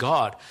sovereign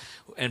God.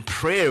 And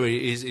prayer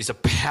is a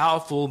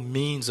powerful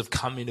means of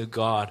coming to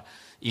God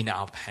in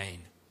our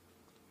pain.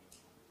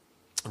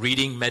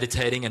 Reading,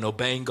 meditating, and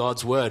obeying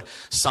God's word.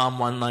 Psalm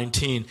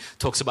 119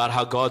 talks about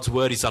how God's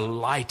word is a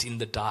light in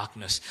the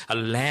darkness, a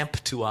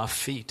lamp to our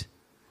feet.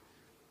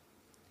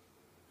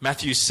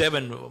 Matthew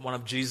 7, one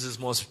of Jesus'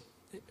 most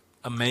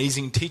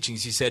amazing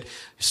teachings, he said,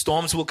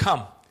 storms will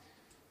come,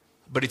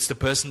 but it's the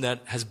person that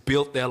has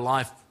built their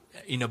life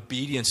in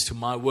obedience to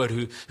my word,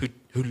 who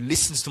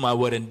listens to my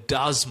word and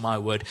does my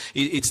word.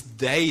 It's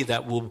they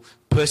that will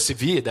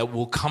persevere, that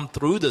will come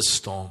through the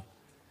storm.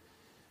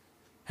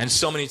 And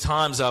so many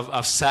times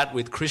I've sat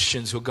with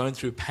Christians who are going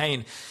through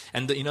pain,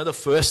 and the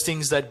first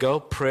things that go,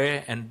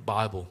 prayer and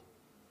Bible.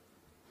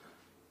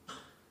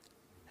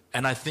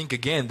 And I think,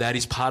 again, that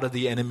is part of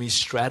the enemy's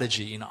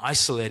strategy in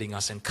isolating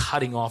us and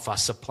cutting off our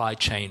supply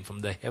chain from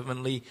the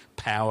heavenly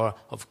power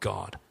of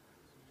God.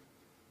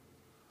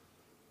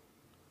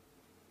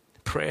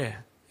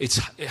 Prayer.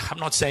 I'm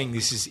not saying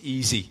this is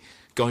easy,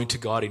 going to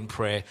God in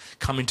prayer,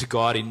 coming to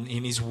God in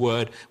His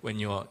Word when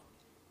you're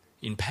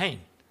in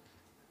pain,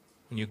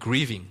 when you're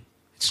grieving.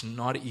 It's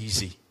not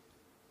easy.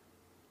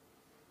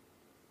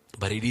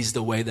 But it is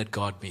the way that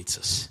God meets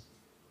us.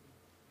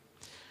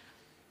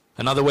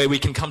 Another way we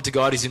can come to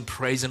God is in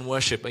praise and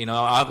worship.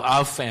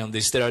 I've found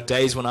this. There are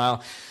days when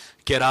I'll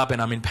get up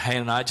and I'm in pain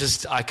and I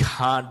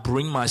can't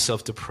bring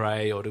myself to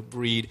pray or to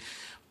read.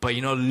 But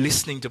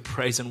listening to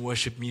praise and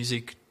worship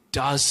music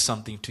does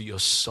something to your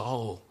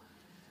soul.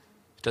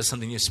 It does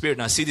something to your spirit.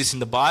 And I see this in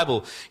the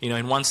Bible.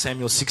 In 1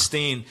 Samuel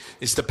 16,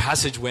 it's the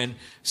passage when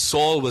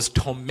Saul was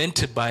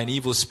tormented by an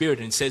evil spirit.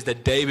 And it says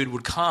that David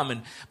would come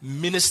and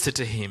minister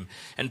to him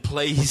and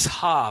play his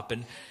harp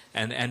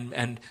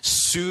and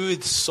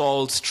soothe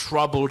Saul's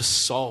troubled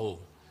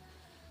soul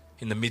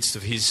in the midst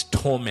of his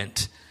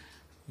torment.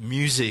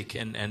 Music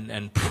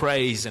and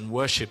praise and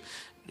worship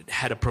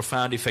had a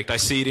profound effect. I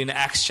see it in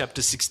Acts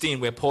chapter 16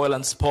 where Paul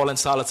and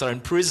Silas are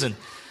in prison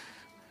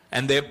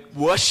and they're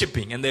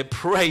worshiping and they're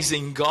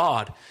praising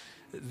God.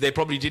 They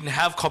probably didn't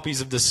have copies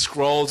of the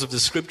scrolls of the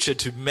scripture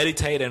to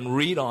meditate and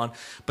read on,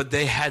 but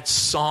they had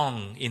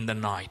song in the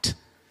night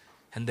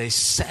and they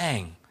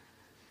sang.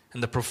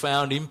 And the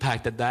profound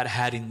impact that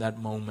had in that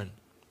moment.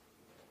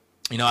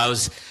 I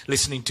was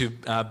listening to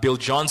Bill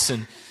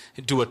Johnson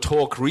do a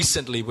talk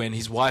recently when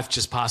his wife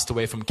just passed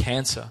away from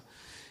cancer.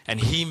 And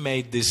he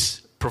made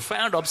this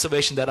profound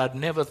observation that I'd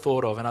never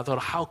thought of. And I thought,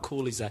 how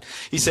cool is that?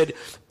 He said,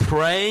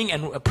 praying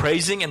and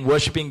praising and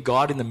worshiping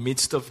God in the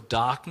midst of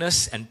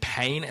darkness and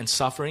pain and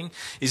suffering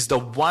is the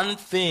one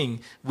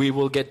thing we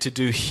will get to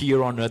do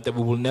here on earth that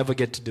we will never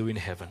get to do in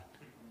heaven.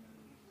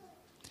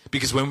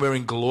 Because when we're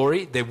in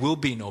glory, there will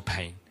be no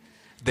pain.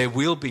 There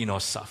will be no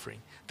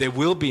suffering. There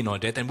will be no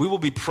death. And we will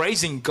be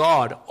praising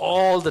God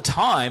all the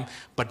time,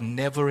 but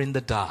never in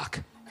the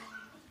dark.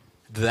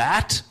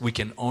 That we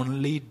can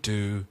only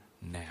do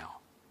now.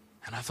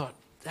 And I thought,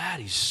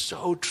 that is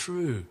so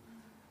true.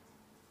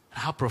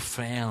 How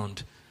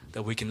profound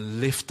that we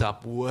can lift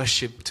up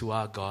worship to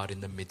our God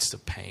in the midst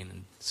of pain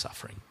and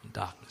suffering and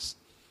darkness.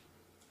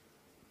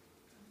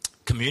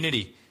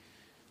 Community,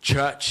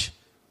 church,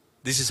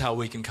 this is how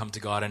we can come to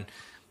God. And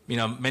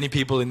many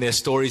people in their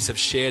stories have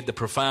shared the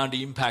profound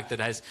impact that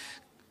has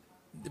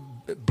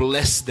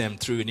blessed them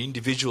through an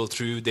individual,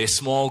 through their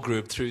small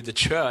group, through the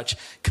church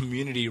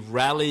community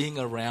rallying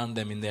around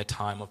them in their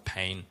time of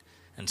pain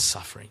and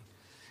suffering.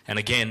 And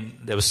again,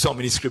 there were so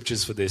many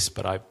scriptures for this,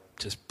 but I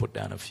just put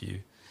down a few.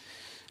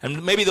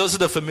 And maybe those are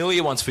the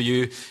familiar ones for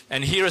you.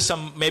 And here are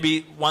some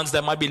maybe ones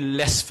that might be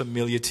less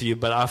familiar to you,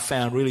 but I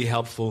found really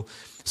helpful.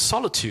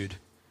 Solitude.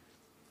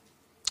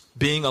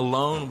 Being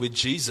alone with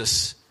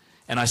Jesus.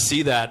 And I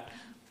see that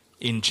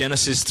in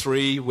Genesis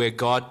 3 where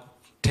God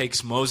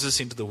takes Moses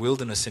into the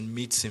wilderness and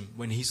meets him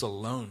when he's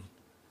alone.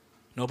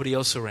 Nobody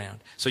else around.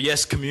 So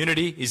yes,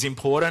 community is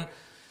important.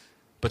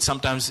 But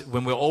sometimes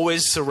when we're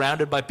always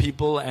surrounded by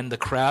people and the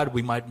crowd,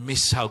 we might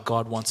miss how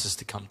God wants us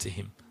to come to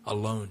him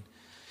alone.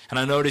 And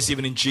I notice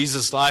even in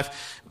Jesus'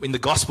 life, in the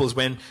Gospels,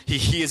 when he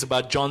hears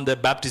about John the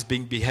Baptist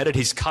being beheaded,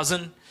 his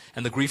cousin,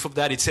 and the grief of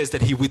that, it says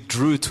that he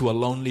withdrew to a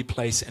lonely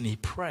place and he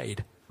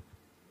prayed.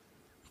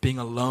 Being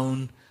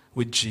alone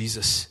with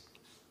Jesus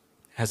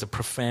has a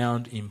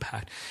profound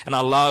impact. And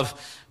I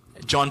love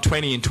John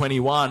 20 and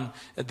 21,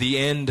 at the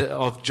end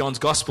of John's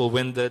gospel,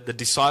 when the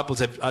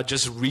disciples are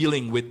just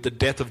reeling with the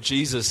death of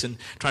Jesus and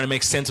trying to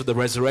make sense of the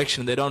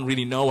resurrection, they don't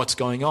really know what's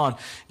going on.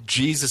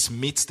 Jesus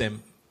meets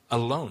them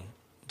alone.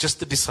 Just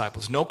the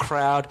disciples. No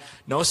crowd,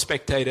 no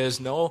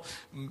spectators, no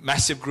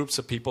massive groups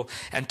of people.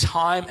 And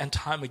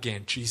time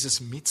again,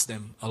 Jesus meets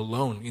them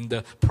alone in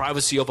the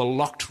privacy of a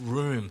locked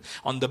room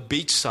on the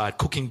beachside,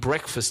 cooking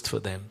breakfast for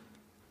them.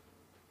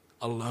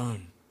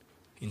 Alone,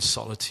 in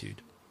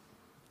solitude.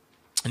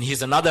 And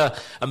here's another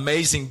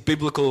amazing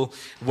biblical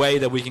way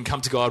that we can come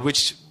to God,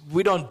 which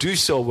we don't do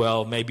so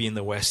well maybe in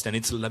the West, and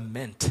it's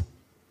lament.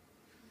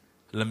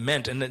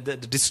 Lament. And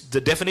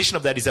the definition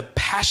of that is a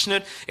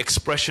passionate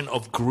expression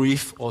of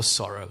grief or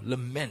sorrow.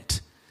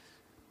 Lament.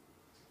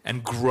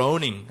 And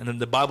groaning. And then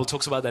the Bible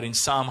talks about that in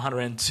Psalm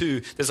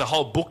 102. There's a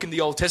whole book in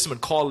the Old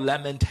Testament called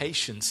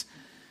Lamentations,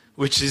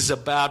 which is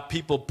about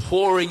people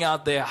pouring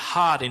out their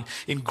heart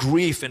in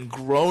grief and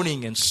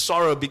groaning and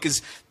sorrow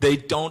because they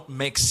don't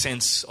make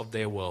sense of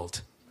their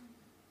world.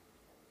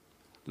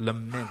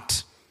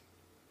 Lament.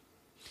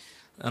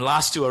 And the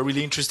last two are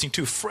really interesting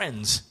too.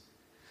 Friends.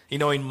 You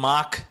know, in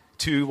Mark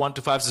 2,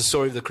 1-5 is the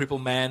story of the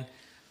crippled man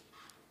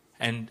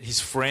and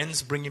his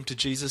friends bring him to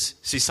Jesus.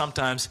 See,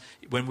 sometimes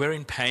when we're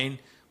in pain,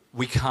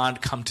 we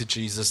can't come to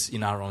Jesus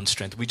in our own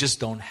strength. We just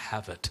don't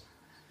have it.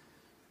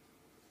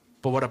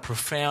 But what a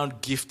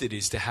profound gift it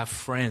is to have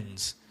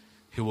friends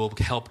who will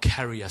help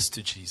carry us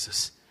to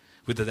Jesus.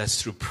 Whether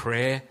that's through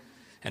prayer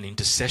and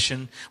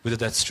intercession, whether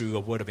that's through a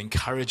word of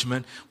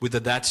encouragement, whether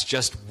that's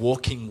just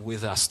walking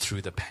with us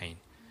through the pain.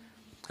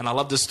 And I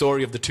love the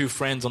story of the two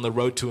friends on the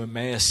road to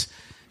Emmaus.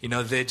 You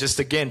know, they're just,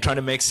 again, trying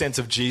to make sense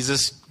of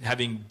Jesus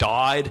having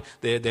died.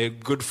 They're a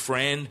good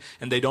friend,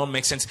 and they don't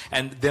make sense.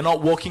 And they're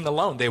not walking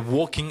alone. They're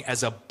walking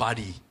as a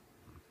buddy,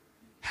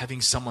 having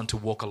someone to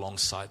walk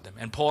alongside them.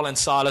 And Paul and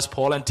Silas,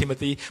 Paul and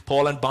Timothy,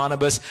 Paul and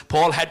Barnabas,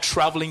 Paul had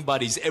traveling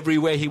buddies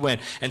everywhere he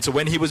went. And so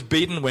when he was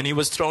beaten, when he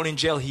was thrown in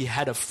jail, he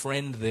had a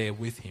friend there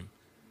with him.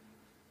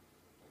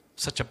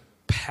 Such a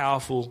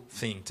powerful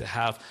thing to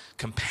have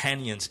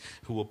companions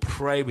who will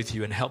pray with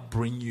you and help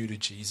bring you to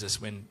Jesus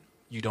when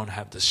you don't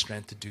have the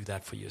strength to do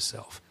that for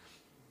yourself.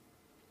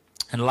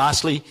 And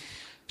lastly,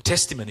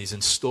 testimonies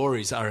and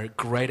stories are a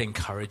great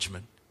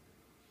encouragement.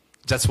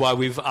 That's why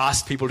we've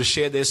asked people to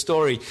share their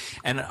story.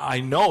 And I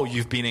know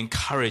you've been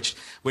encouraged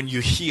when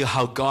you hear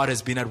how God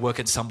has been at work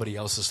in somebody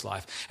else's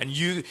life. And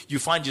you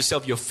find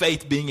yourself, your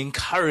faith being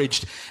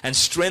encouraged and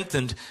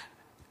strengthened.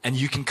 And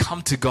you can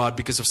come to God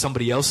because of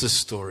somebody else's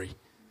story.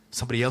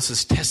 Somebody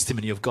else's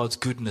testimony of God's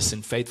goodness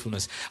and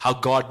faithfulness. How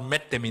God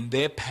met them in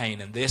their pain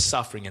and their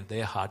suffering and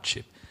their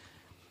hardship.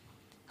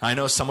 I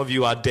know some of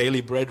you are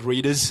Daily Bread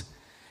readers.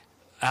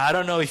 I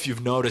don't know if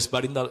you've noticed,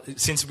 but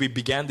since we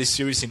began this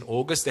series in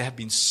August, there have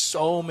been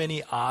so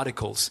many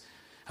articles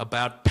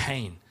about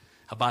pain,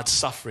 about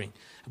suffering,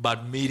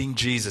 about meeting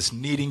Jesus,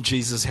 needing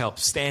Jesus' help,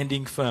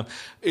 standing firm.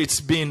 It's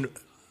been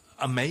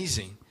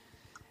amazing.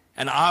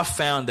 And I've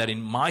found that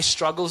in my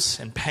struggles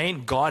and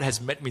pain, God has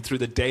met me through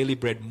the Daily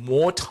Bread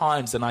more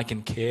times than I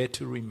can care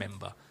to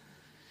remember.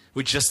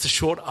 With just a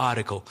short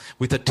article,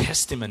 with a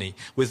testimony,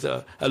 with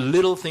a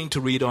little thing to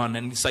read on.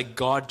 And it's like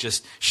God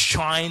just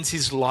shines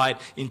His light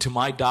into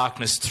my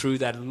darkness through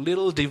that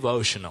little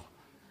devotional.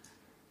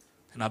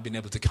 And I've been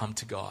able to come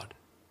to God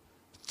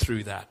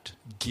through that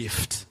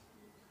gift.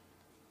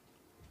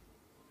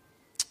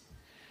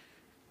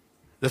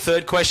 The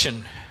third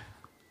question,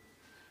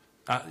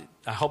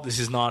 I hope this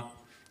is not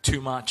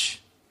too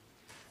much,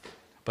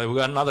 but we've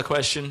got another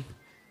question.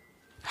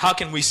 How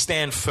can we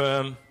stand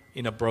firm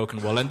in a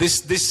broken world? And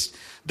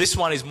this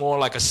one is more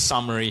like a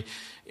summary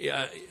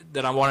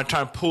that I want to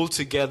try and pull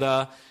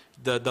together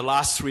the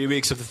last 3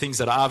 weeks of the things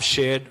that I've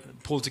shared,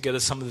 pull together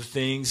some of the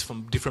things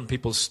from different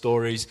people's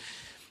stories,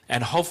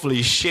 and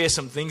hopefully share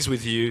some things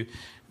with you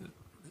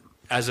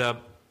as a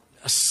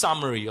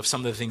summary of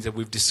some of the things that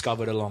we've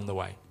discovered along the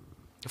way.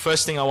 The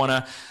first thing I want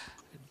to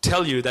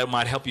tell you that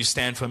might help you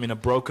stand firm in a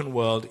broken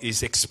world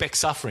is expect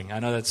suffering. I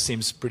know that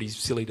seems pretty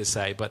silly to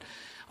say, but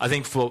I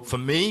think for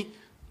me,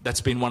 that's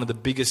been one of the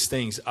biggest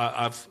things.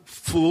 I've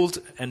fooled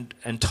and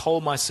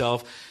told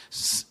myself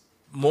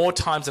more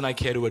times than I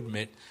care to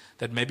admit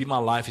that maybe my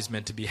life is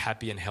meant to be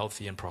happy and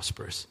healthy and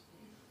prosperous.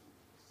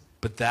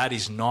 But that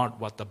is not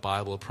what the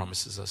Bible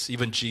promises us.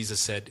 Even Jesus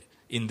said,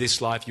 in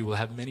this life you will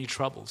have many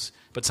troubles.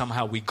 But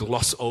somehow we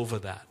gloss over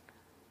that.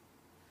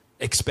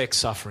 Expect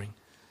suffering.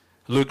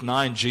 Luke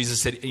 9,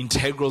 Jesus said,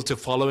 integral to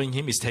following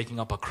Him is taking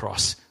up a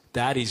cross.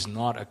 That is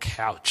not a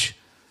couch.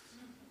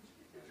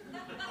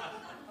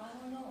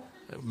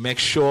 Make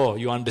sure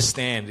you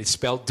understand it's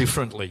spelled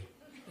differently.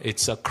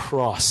 It's a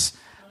cross,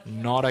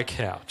 not a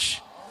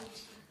couch.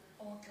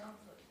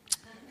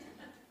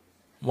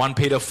 1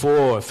 Peter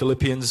 4,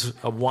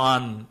 Philippians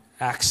 1,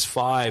 Acts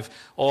 5,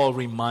 all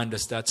remind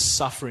us that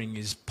suffering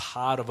is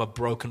part of a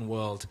broken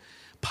world,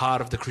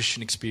 part of the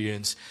Christian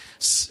experience.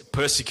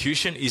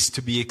 Persecution is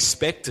to be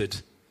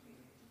expected.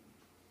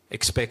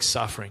 Expect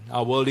suffering.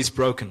 Our world is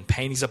broken.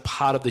 Pain is a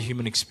part of the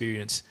human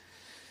experience.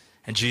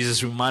 And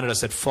Jesus reminded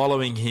us that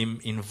following him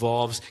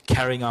involves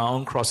carrying our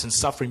own cross and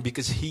suffering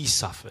because he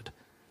suffered.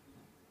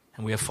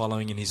 And we are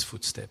following in his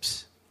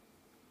footsteps.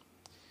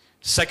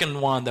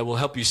 Second one that will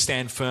help you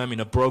stand firm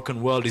in a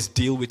broken world is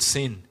deal with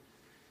sin.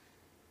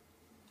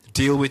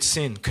 Deal with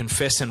sin.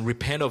 Confess and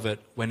repent of it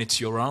when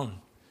it's your own.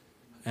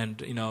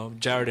 And,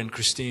 Jared and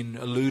Christine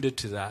alluded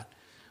to that.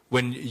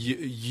 When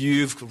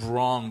you've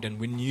wronged and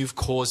when you've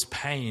caused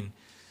pain,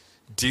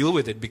 deal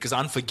with it, because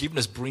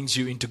unforgiveness brings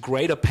you into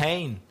greater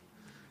pain.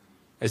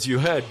 As you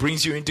heard,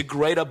 brings you into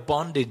greater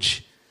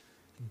bondage.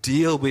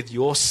 Deal with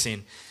your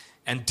sin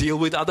and deal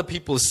with other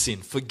people's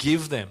sin.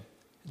 Forgive them.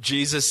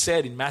 Jesus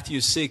said in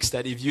Matthew 6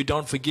 that if you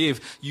don't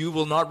forgive, you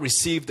will not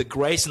receive the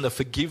grace and the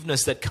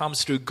forgiveness that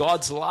comes through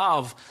God's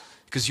love,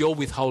 because you're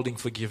withholding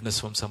forgiveness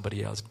from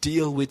somebody else.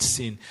 Deal with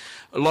sin.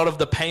 A lot of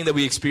the pain that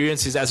we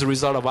experience is as a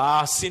result of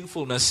our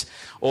sinfulness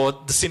or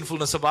the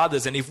sinfulness of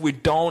others. And if we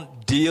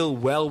don't deal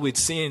well with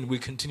sin, we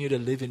continue to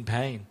live in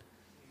pain.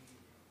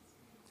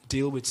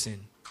 Deal with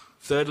sin.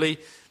 Thirdly,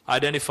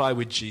 identify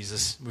with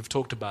Jesus. We've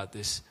talked about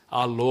this.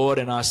 Our Lord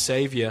and our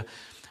Savior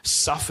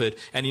suffered.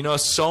 And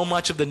so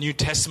much of the New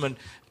Testament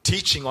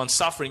teaching on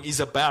suffering is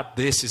about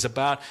this, is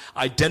about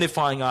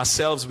identifying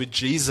ourselves with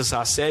Jesus,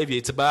 our Savior.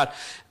 It's about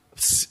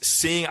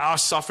seeing our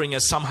suffering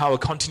as somehow a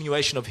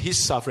continuation of his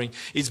suffering.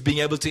 It's being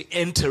able to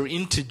enter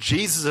into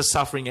Jesus'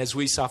 suffering as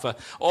we suffer.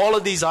 All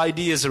of these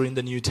ideas are in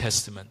the New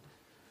Testament.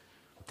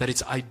 That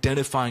it's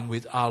identifying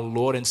with our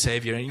Lord and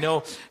Savior.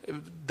 And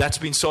that's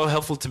been so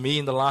helpful to me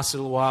in the last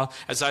little while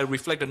as I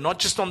reflected not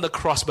just on the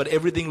cross, but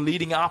everything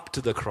leading up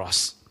to the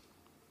cross.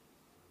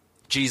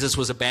 Jesus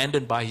was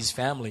abandoned by his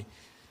family.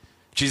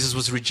 Jesus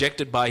was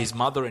rejected by his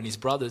mother and his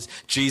brothers.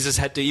 Jesus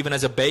had to, even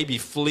as a baby,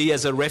 flee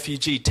as a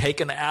refugee,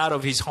 taken out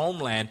of his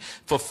homeland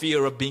for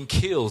fear of being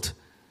killed.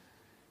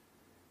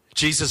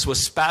 Jesus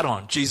was spat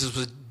on. Jesus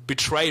was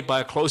betrayed by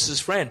a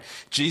closest friend.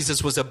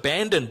 Jesus was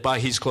abandoned by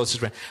his closest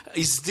friend.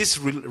 Is this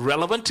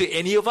relevant to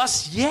any of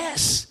us?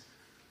 Yes.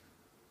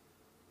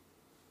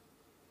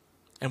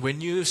 And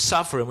when you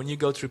suffer and when you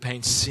go through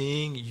pain,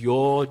 seeing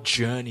your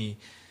journey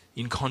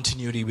in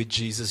continuity with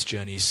Jesus'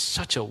 journey is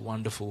such a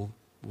wonderful,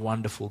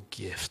 wonderful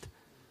gift.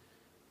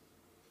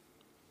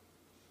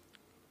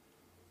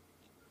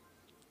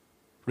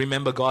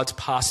 Remember God's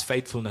past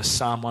faithfulness.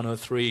 Psalm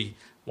 103,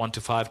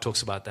 1-5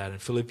 talks about that.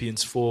 And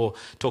Philippians 4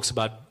 talks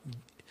about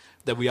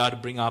that we are to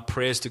bring our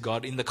prayers to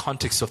God in the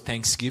context of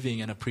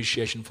thanksgiving and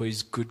appreciation for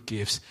his good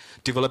gifts.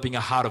 Developing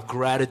a heart of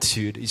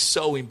gratitude is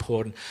so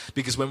important,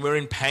 because when we're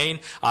in pain,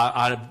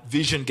 our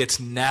vision gets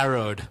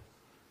narrowed.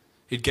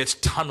 It gets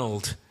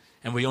tunneled,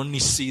 and we only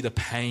see the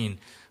pain.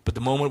 But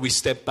the moment we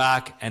step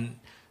back and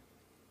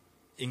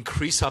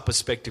increase our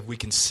perspective, we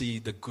can see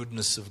the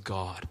goodness of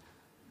God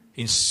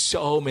in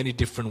so many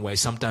different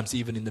ways, sometimes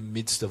even in the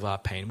midst of our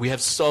pain. We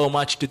have so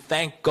much to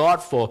thank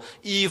God for,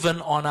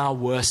 even on our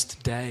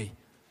worst day.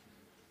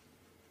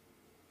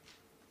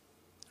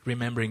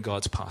 Remembering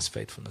God's past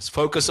faithfulness.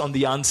 Focus on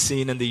the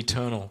unseen and the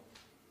eternal.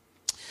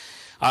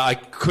 I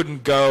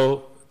couldn't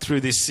go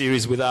through this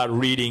series without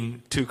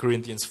reading 2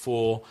 Corinthians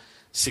 4,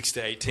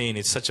 6-18.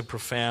 It's such a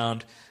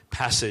profound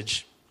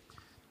passage.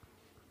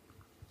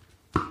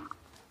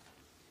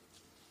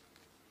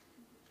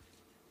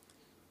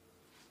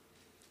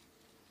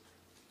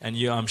 And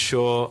you, I'm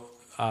sure,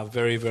 are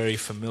very, very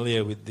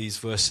familiar with these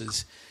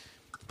verses.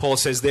 Paul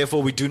says,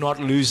 therefore we do not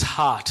lose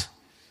heart,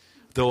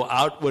 though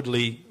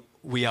outwardly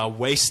we are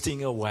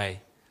wasting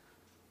away,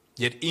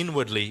 yet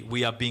inwardly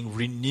we are being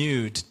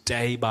renewed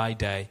day by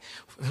day.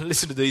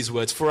 Listen to these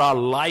words. For our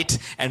light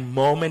and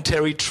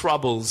momentary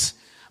troubles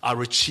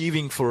are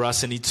achieving for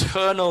us an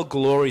eternal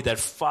glory that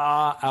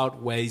far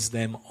outweighs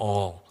them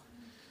all.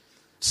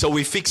 So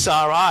we fix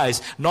our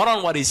eyes not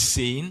on what is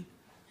seen,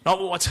 not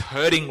what's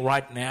hurting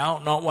right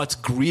now, not what's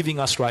grieving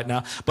us right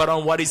now, but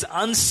on what is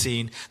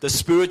unseen, the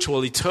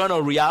spiritual,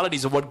 eternal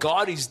realities of what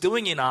God is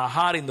doing in our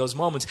heart in those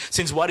moments.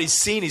 Since what is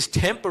seen is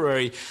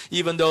temporary,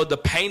 even though the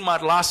pain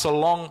might last a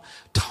long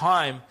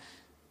time,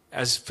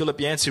 as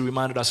Philip Yancey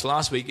reminded us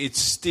last week,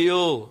 it's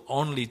still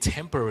only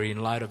temporary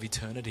in light of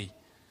eternity.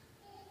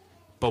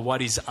 But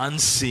what is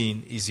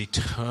unseen is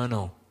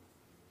eternal.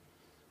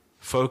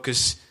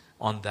 Focus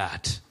on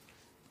that.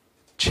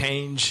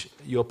 Change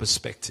your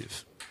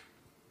perspective.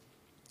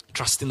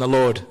 Trust in the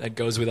Lord, that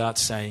goes without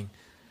saying.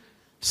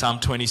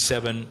 Psalm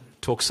 27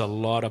 talks a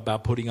lot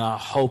about putting our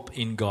hope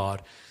in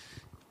God,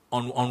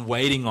 on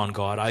waiting on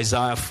God.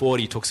 Isaiah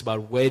 40 talks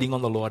about waiting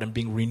on the Lord and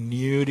being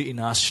renewed in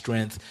our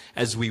strength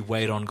as we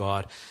wait on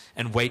God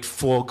and wait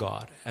for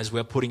God. As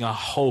we're putting our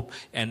hope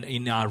and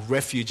in our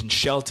refuge and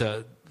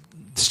shelter,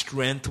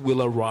 strength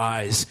will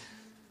arise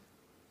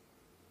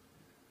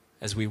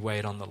as we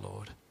wait on the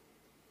Lord.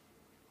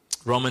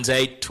 Romans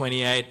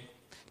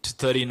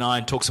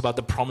 8:28-39 talks about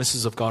the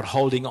promises of God,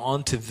 holding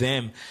on to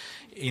them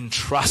in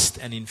trust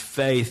and in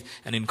faith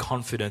and in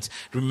confidence,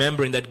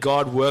 remembering that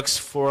God works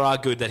for our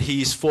good, that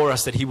he is for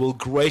us, that he will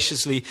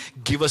graciously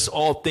give us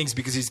all things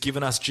because he's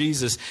given us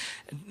Jesus.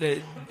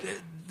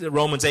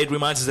 Romans 8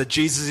 reminds us that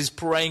Jesus is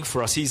praying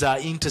for us. He's our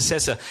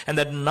intercessor, and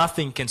that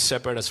nothing can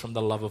separate us from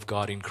the love of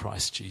God in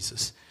Christ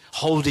Jesus.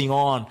 Holding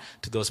on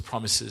to those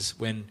promises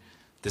when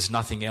there's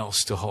nothing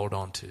else to hold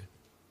on to.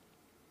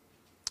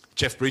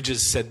 Jeff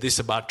Bridges said this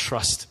about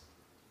trust.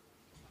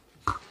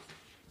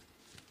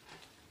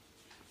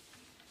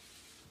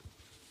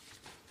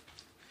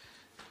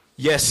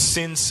 Yes,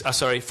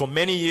 for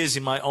many years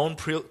in my own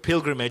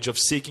pilgrimage of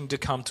seeking to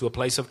come to a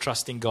place of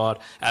trusting God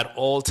at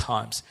all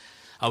times,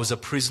 I was a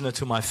prisoner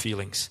to my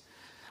feelings.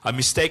 I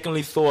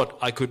mistakenly thought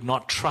I could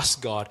not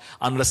trust God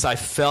unless I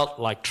felt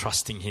like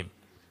trusting Him,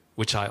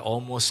 which I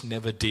almost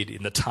never did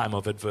in the time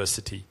of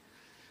adversity.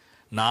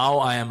 Now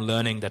I am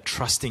learning that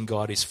trusting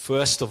God is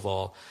first of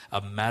all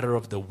a matter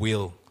of the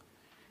will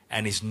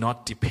and is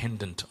not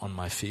dependent on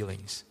my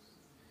feelings.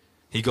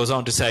 He goes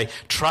on to say,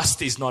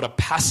 trust is not a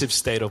passive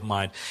state of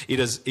mind. It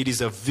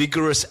is a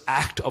vigorous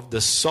act of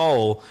the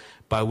soul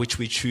by which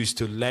we choose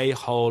to lay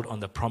hold on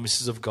the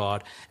promises of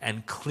God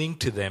and cling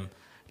to them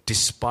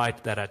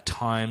despite the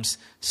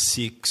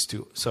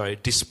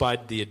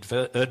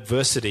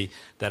adversity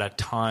that at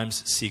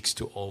times seeks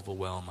to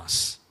overwhelm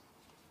us.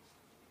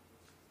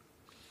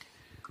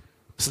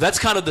 So that's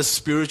kind of the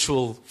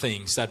spiritual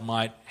things that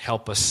might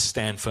help us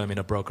stand firm in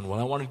a broken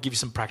world. I want to give you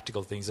some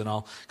practical things, and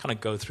I'll kind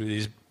of go through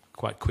these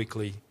quite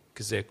quickly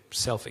because they're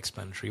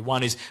self-explanatory.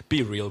 One is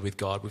be real with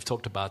God. We've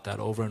talked about that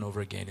over and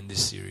over again in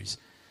this series.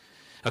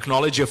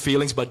 Acknowledge your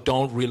feelings, but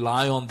don't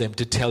rely on them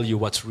to tell you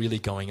what's really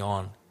going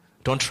on.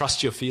 Don't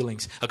trust your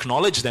feelings.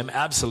 Acknowledge them,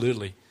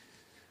 absolutely.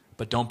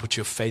 But don't put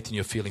your faith in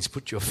your feelings.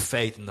 Put your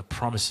faith in the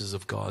promises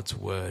of God's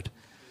word,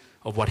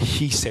 of what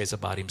He says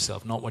about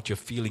Himself, not what your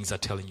feelings are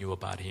telling you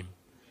about Him.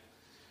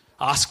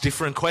 Ask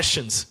different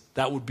questions.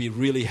 That would be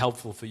really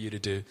helpful for you to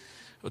do.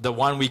 The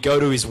one we go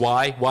to is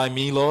why? Why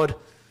me, Lord?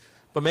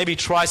 But maybe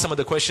try some of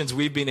the questions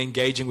we've been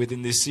engaging with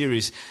in this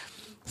series.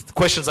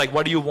 Questions like,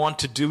 what do you want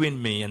to do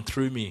in me and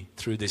through me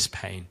through this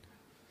pain?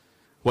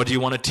 What do you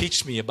want to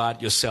teach me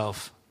about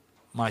yourself,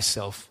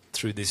 myself,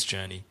 through this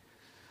journey?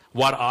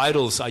 What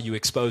idols are you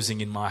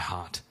exposing in my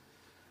heart?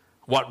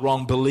 What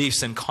wrong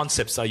beliefs and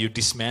concepts are you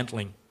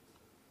dismantling?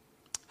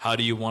 How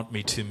do you want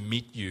me to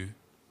meet you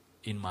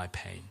in my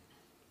pain?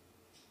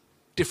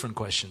 Different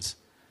questions.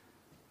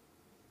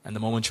 And the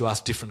moment you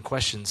ask different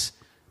questions,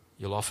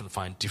 you'll often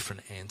find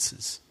different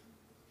answers.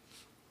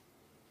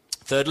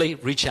 Thirdly,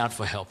 reach out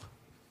for help.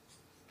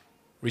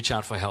 Reach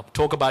out for help.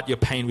 Talk about your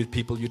pain with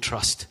people you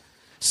trust.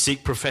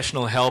 Seek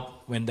professional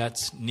help when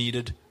that's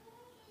needed.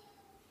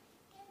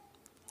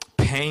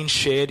 Pain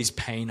shared is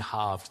pain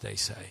halved, they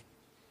say.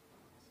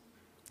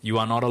 You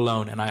are not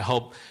alone, and I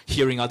hope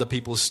hearing other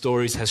people's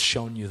stories has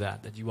shown you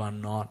that you are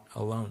not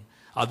alone.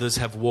 Others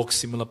have walked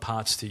similar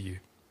paths to you.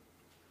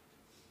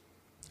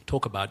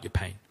 Talk about your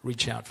pain.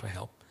 Reach out for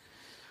help.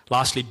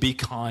 Lastly, be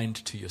kind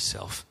to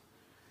yourself.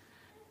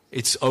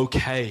 It's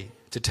okay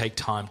to take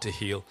time to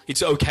heal.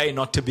 It's okay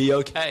not to be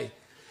okay.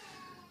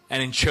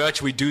 And in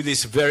church, we do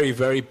this very,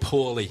 very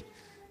poorly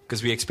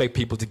because we expect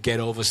people to get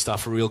over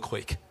stuff real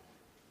quick.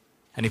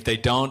 And if they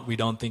don't, we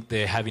don't think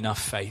they have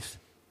enough faith.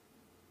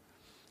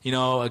 You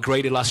know, a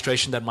great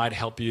illustration that might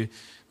help you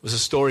was a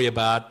story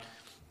about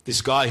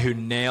this guy who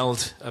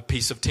nailed a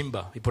piece of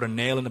timber. He put a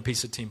nail in a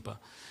piece of timber.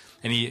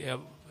 And he...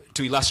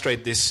 to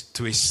illustrate this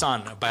to his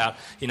son about,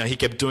 he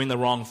kept doing the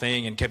wrong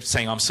thing and kept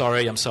saying, I'm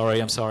sorry.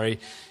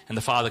 And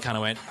the father kind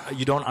of went,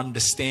 you don't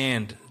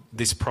understand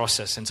this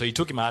process. And so he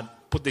took him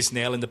out, put this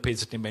nail in the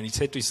piece of timber, and he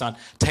said to his son,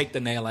 take the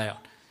nail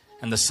out.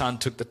 And the son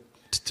took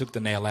the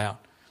nail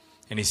out.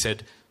 And he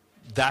said,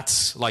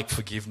 that's like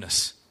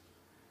forgiveness.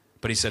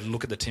 But he said,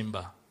 look at the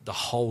timber. The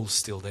hole's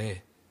still there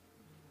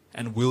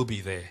and will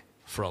be there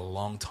for a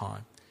long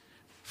time.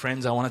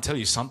 Friends, I want to tell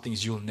you, some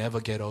things you'll never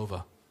get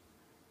over.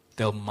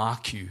 They'll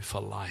mark you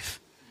for life.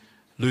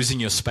 Losing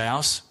your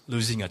spouse,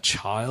 losing a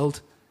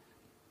child,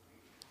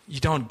 you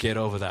don't get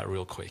over that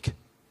real quick.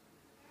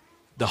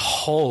 The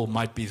hole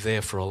might be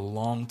there for a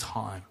long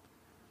time,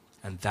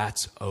 and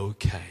that's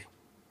okay.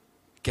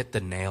 Get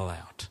the nail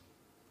out.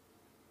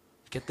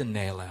 Get the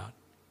nail out.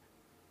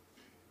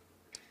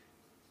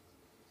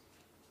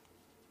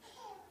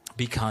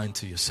 Be kind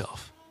to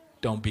yourself.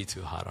 Don't be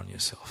too hard on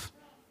yourself.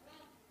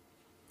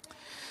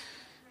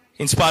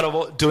 In spite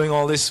of doing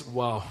all this,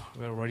 wow,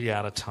 we're already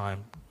out of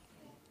time.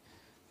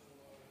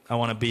 I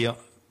want to be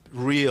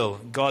real.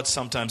 God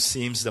sometimes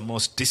seems the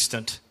most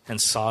distant and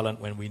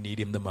silent when we need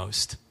Him the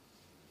most.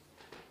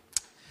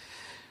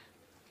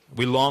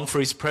 We long for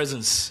His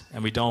presence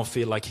and we don't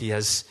feel like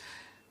He's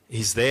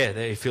there.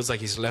 It feels like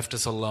He's left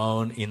us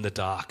alone in the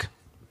dark.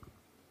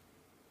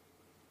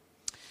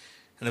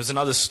 And there's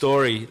another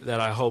story that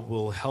I hope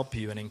will help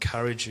you and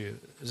encourage you.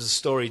 There's a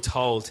story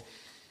told,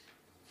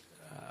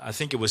 I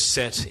think it was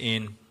set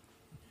in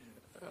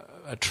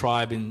a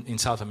tribe in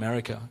South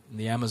America, in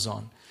the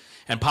Amazon.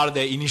 And part of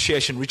their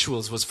initiation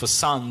rituals was for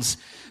sons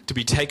to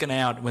be taken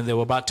out when they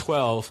were about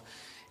 12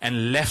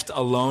 and left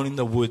alone in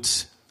the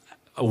woods,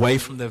 away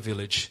from their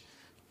village,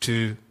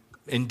 to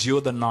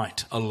endure the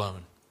night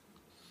alone.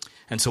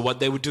 And so what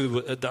they would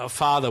do, the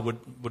father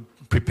would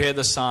prepare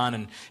the son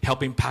and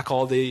help him pack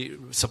all the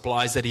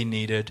supplies that he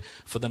needed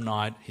for the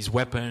night, his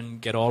weapon,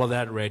 get all of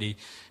that ready.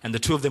 And the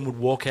two of them would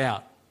walk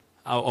out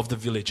of the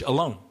village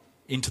alone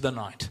into the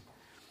night.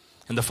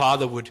 And the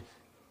father would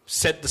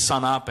set the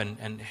son up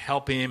and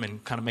help him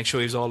and kind of make sure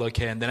he was all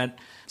okay. And then at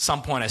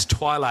some point, as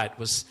twilight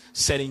was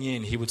setting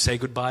in, he would say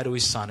goodbye to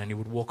his son and he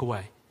would walk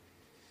away.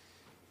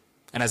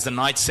 And as the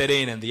night set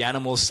in and the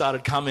animals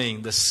started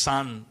coming, the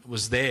son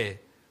was there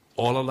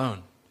all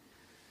alone.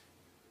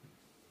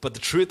 But the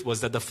truth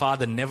was that the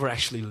father never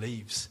actually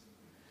leaves.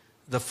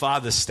 The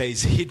father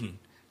stays hidden,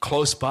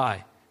 close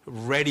by,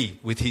 ready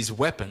with his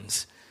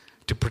weapons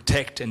to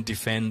protect and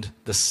defend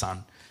the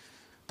son.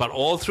 But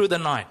all through the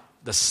night,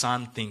 the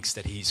son thinks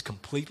that he's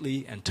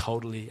completely and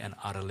totally and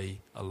utterly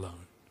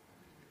alone.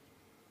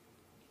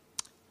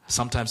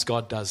 Sometimes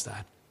God does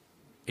that.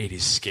 It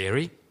is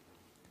scary.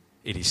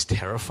 It is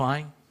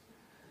terrifying.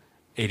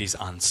 It is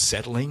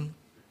unsettling.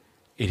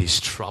 It is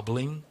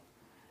troubling.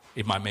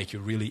 It might make you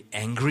really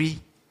angry.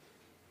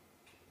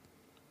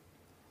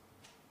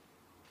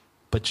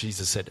 But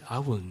Jesus said, I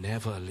will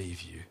never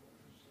leave you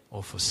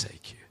or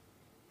forsake you.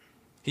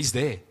 He's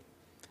there.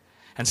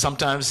 And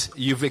sometimes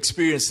you've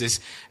experienced this.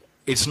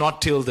 It's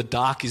not till the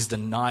dark is the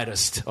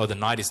nightest, or the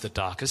night is the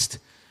darkest,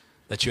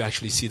 that you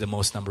actually see the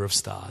most number of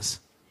stars.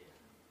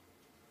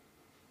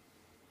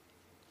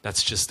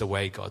 That's just the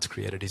way God's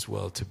created his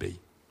world to be.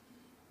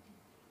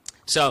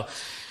 So,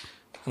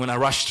 when I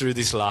rush through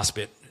this last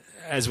bit,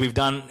 as we've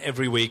done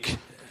every week,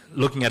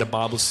 looking at a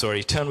Bible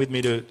story, turn with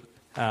me to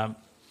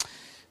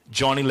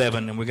John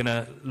 11, and we're going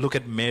to look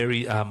at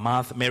Mary and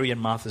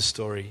Martha's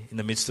story in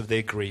the midst of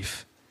their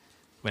grief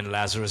when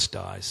Lazarus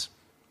dies.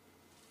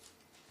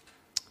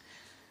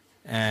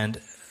 And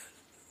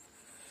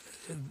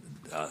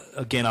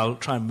again, I'll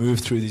try and move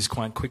through these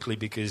quite quickly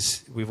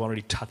because we've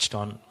already touched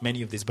on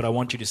many of these, but I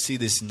want you to see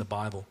this in the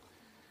Bible.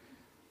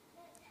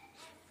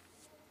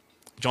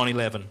 John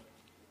 11.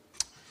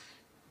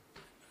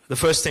 The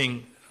first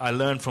thing I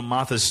learned from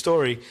Martha's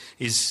story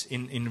is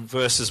in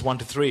verses 1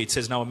 to 3. It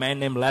says, now a man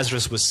named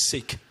Lazarus was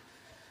sick.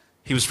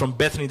 He was from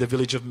Bethany, the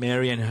village of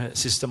Mary and her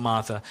sister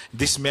Martha.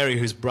 This Mary,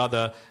 whose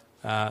brother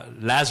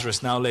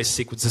Lazarus now lay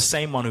sick, was the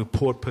same one who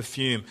poured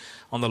perfume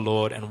on the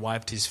Lord and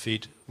wiped his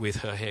feet with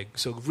her hair.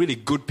 So really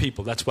good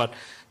people. That's what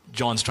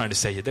John's trying to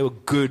say here. They were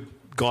good,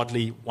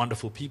 godly,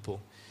 wonderful people.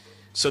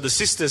 So the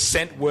sisters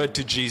sent word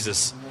to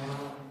Jesus,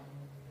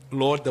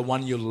 Lord, the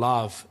one you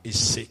love is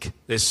sick.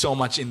 There's so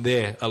much in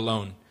there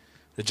alone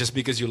that just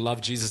because you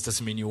love Jesus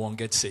doesn't mean you won't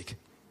get sick.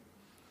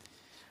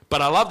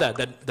 But I love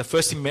that the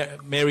first thing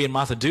Mary and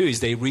Martha do is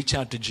they reach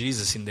out to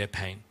Jesus in their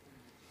pain.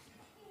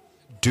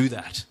 Do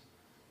that.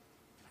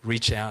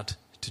 Reach out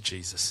to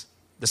Jesus.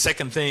 The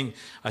second thing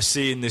I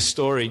see in this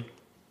story,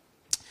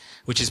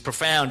 which is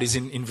profound, is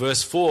in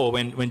verse 4.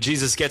 When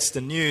Jesus gets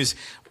the news,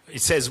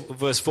 it says,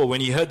 verse 4,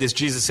 when he heard this,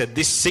 Jesus said,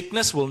 this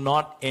sickness will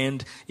not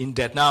end in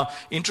death. Now,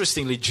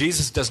 interestingly,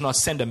 Jesus does not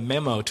send a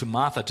memo to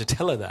Martha to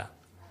tell her that.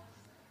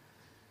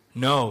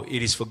 No,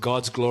 it is for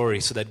God's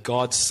glory, so that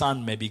God's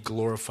Son may be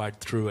glorified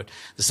through it.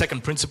 The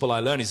second principle I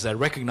learned is that I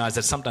recognize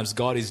that sometimes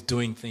God is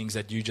doing things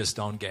that you just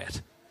don't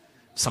get.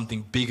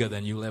 Something bigger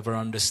than you'll ever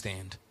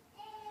understand.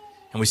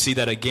 And we see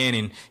that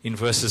again in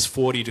verses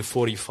 40 to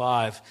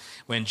 45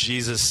 when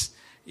Jesus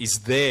is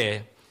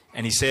there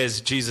and he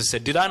says, Jesus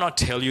said, did I not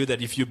tell you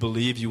that if you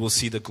believe you will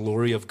see the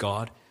glory of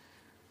God?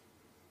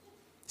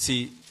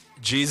 See,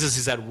 Jesus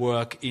is at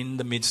work in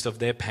the midst of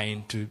their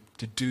pain to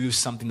do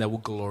something that will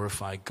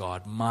glorify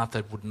God.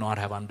 Martha would not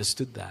have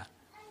understood that.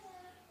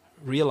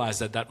 Realize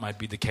that might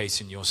be the case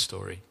in your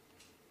story.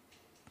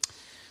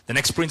 The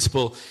next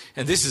principle,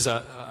 and this is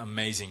an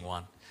amazing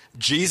one.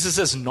 Jesus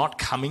is not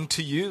coming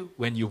to you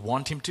when you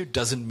want him to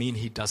doesn't mean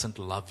he doesn't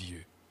love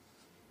you.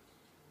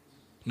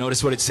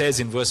 Notice what it says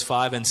in verse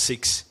 5 and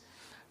 6.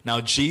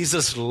 Now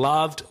Jesus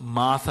loved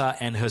Martha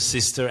and her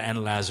sister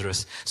and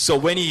Lazarus. So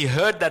when he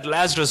heard that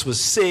Lazarus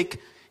was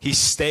sick, he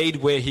stayed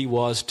where he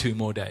was 2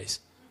 more days.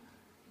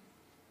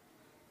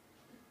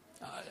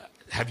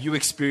 Have you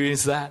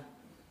experienced that?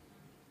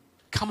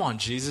 Come on,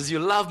 Jesus, you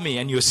love me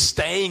and you're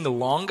staying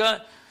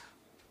longer?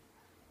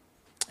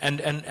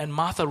 And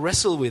Martha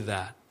wrestled with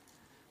that.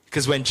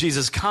 Because when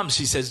Jesus comes,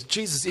 she says,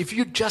 Jesus, if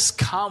you just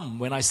come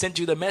when I sent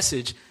you the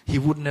message, he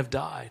wouldn't have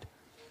died.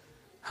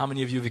 How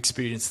many of you have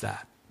experienced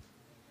that?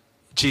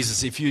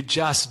 Jesus, if you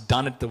just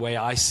done it the way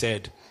I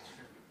said,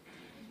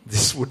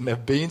 this wouldn't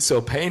have been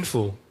so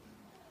painful.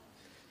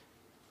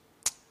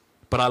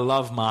 But I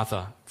love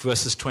Martha.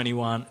 Verses 20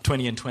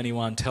 and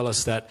 21 tell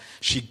us that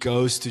she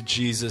goes to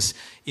Jesus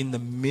in the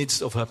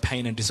midst of her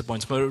pain and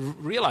disappointment.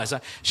 But realize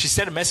that she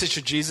sent a message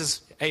to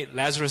Jesus, hey,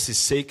 Lazarus is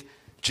sick.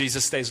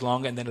 Jesus stays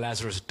longer and then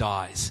Lazarus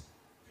dies.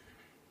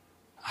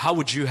 How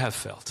would you have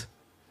felt?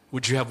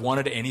 Would you have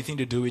wanted anything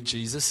to do with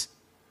Jesus?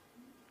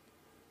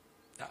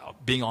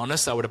 Being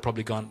honest, I would have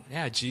probably gone,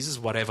 yeah, Jesus,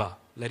 whatever.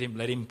 Let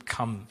him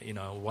come,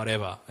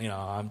 whatever.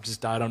 I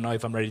don't know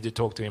if I'm ready to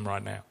talk to him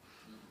right now.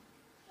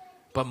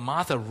 But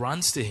Martha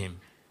runs to him.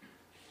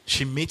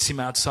 She meets him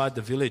outside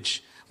the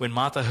village. When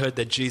Martha heard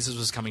that Jesus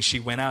was coming, she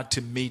went out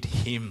to meet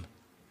him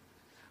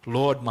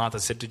Lord, Martha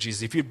said to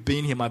Jesus, if you'd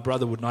been here, my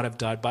brother would not have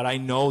died, but I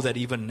know that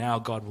even now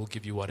God will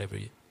give you whatever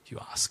you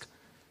ask.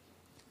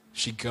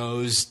 She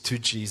goes to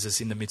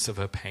Jesus in the midst of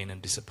her pain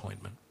and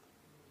disappointment.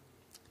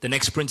 The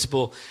next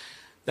principle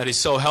that is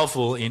so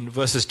helpful in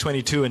verses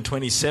 22 and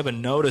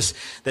 27, notice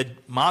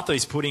that Martha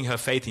is putting her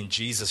faith in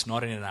Jesus,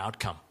 not in an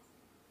outcome.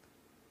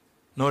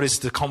 Notice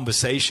the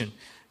conversation.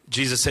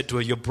 Jesus said to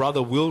her, your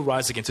brother will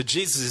rise again. So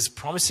Jesus is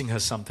promising her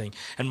something.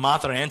 And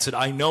Martha answered,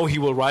 I know he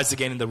will rise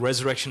again in the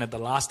resurrection at the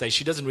last day.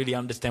 She doesn't really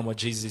understand what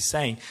Jesus is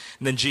saying.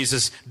 And then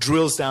Jesus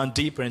drills down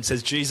deeper and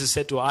says, Jesus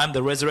said to her, I am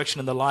the resurrection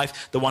and the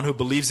life. The one who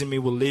believes in me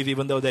will live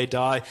even though they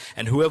die.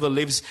 And whoever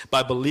lives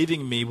by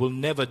believing me will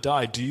never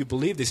die. Do you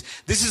believe this?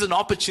 This is an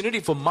opportunity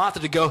for Martha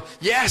to go,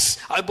 yes,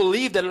 I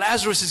believe that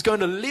Lazarus is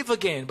going to live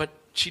again. But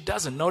she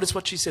doesn't. Notice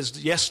what she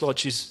says. Yes, Lord,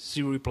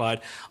 she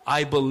replied,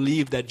 I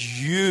believe that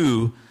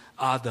you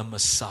are the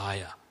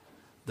Messiah,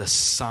 the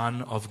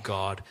Son of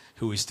God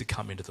who is to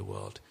come into the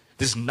world.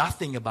 There's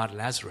nothing about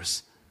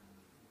Lazarus.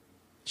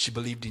 She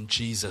believed in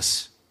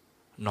Jesus,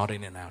 not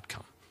in an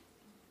outcome.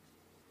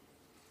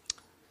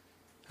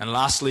 And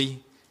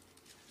lastly,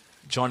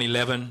 John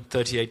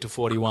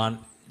 11:38-41,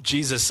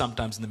 Jesus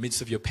sometimes in the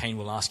midst of your pain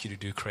will ask you to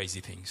do crazy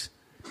things.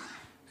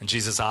 And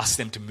Jesus asks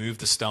them to move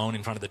the stone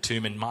in front of the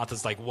tomb, and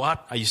Martha's like,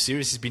 what? Are you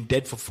serious? He's been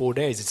dead for 4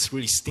 days. It's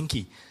really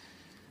stinky.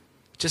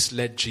 Just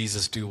let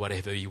Jesus do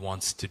whatever he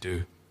wants to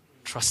do.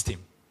 Trust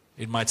him.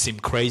 It might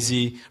seem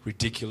crazy,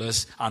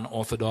 ridiculous,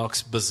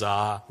 unorthodox,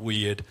 bizarre,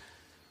 weird.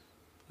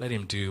 Let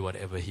him do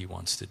whatever he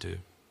wants to do.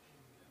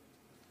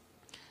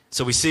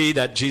 So we see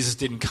that Jesus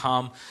didn't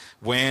come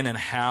when and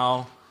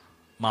how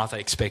Martha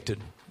expected.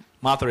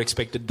 Martha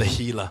expected the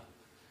healer,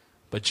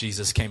 but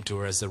Jesus came to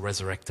her as the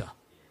resurrector.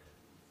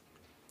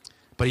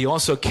 But he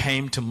also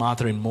came to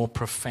Martha in more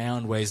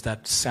profound ways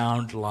that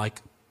sound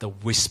like the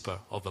whisper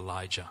of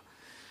Elijah.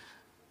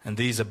 And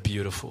these are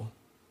beautiful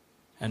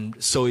and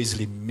so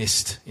easily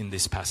missed in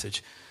this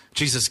passage.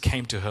 Jesus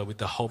came to her with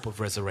the hope of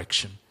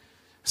resurrection.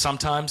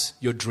 Sometimes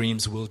your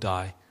dreams will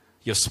die.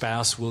 Your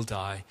spouse will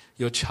die.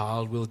 Your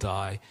child will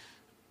die.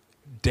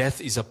 Death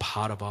is a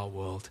part of our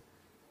world.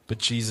 But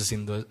Jesus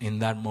in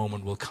that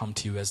moment will come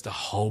to you as the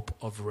hope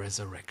of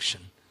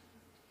resurrection.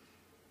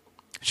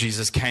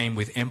 Jesus came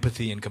with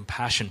empathy and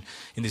compassion.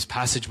 In this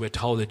passage we're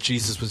told that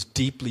Jesus was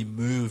deeply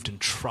moved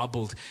and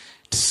troubled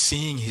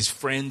seeing his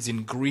friends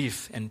in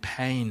grief and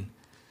pain.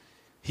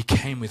 He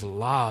came with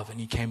love and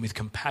he came with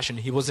compassion.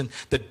 He wasn't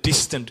the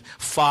distant,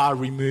 far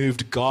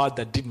removed God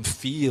that didn't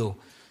feel.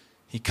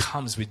 He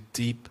comes with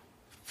deep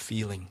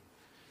feeling.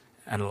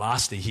 And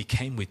lastly, he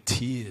came with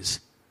tears.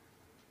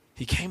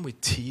 He came with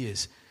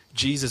tears.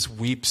 Jesus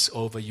weeps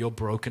over your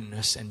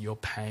brokenness and your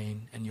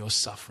pain and your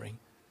suffering.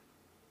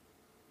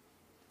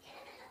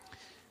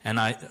 And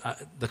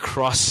the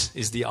cross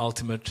is the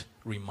ultimate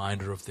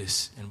reminder of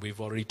this. And we've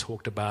already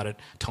talked about it.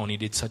 Tony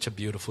did such a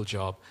beautiful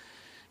job.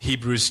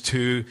 Hebrews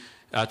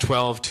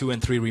 12, 2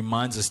 and 3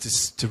 reminds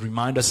us to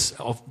remind us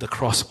of the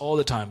cross all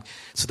the time,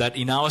 so that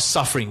in our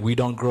suffering we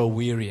don't grow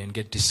weary and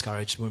get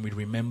discouraged when we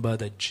remember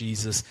that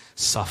Jesus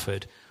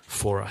suffered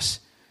for us.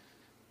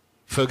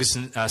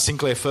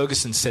 Sinclair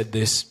Ferguson said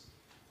this.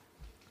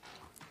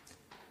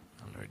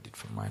 I already did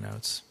from my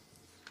notes.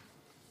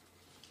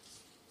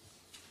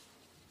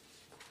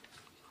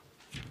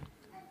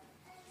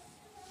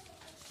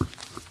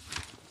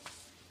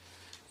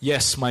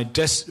 Yes, my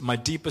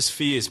deepest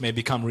fears may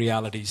become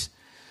realities.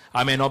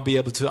 I may not be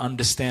able to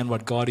understand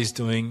what God is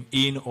doing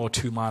in or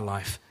to my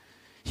life.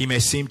 He may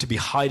seem to be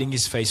hiding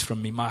his face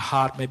from me. My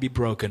heart may be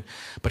broken.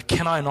 But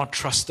can I not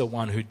trust the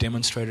one who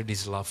demonstrated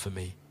his love for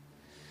me?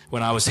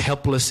 When I was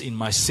helpless in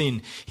my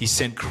sin, he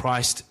sent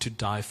Christ to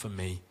die for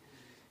me.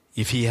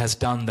 If he has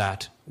done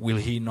that, will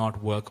he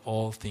not work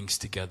all things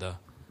together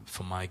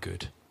for my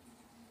good?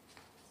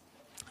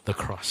 The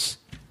cross.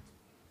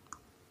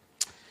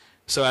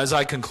 So as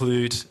I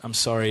conclude, I'm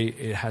sorry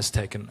it has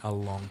taken a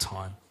long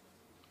time.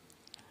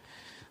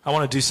 I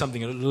want to do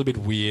something a little bit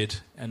weird,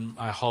 and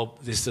I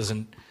hope this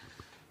doesn't...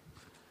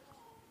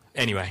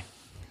 Anyway.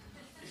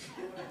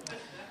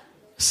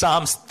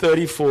 Psalms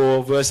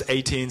 34 verse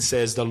 18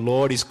 says, the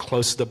Lord is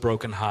close to the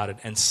brokenhearted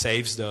and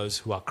saves those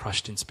who are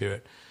crushed in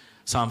spirit.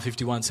 Psalm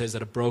 51 says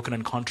that a broken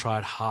and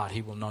contrite heart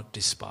he will not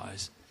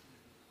despise.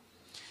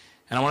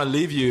 And I want to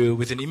leave you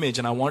with an image,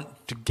 and I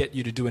want to get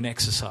you to do an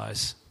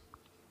exercise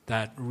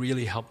that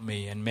really helped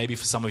me. And maybe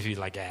for some of you,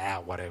 like,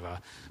 whatever.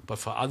 But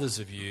for others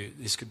of you,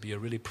 this could be a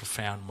really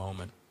profound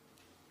moment.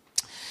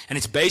 And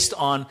it's based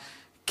on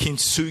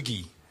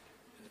kintsugi,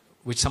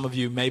 which some of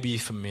you may be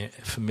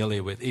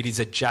familiar with. It is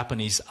a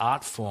Japanese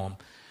art form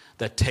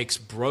that takes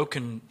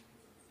broken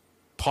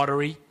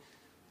pottery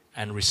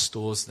and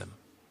restores them.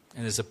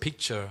 And there's a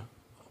picture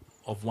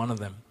of one of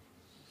them.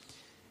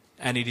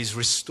 And it is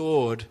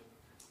restored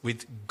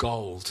with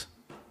gold.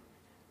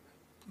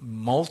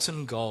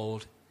 Molten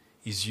gold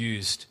is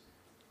used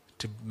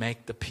to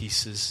make the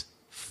pieces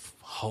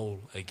whole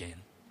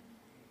again.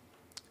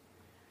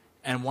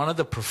 And one of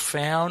the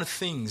profound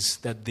things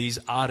that these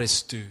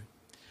artists do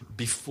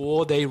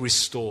before they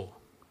restore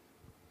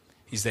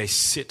is they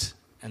sit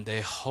and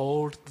they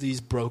hold these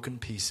broken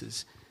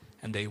pieces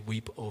and they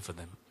weep over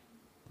them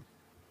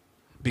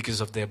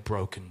because of their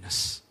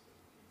brokenness.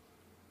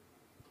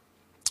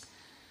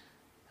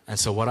 And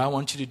so what I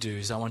want you to do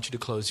is I want you to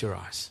close your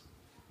eyes.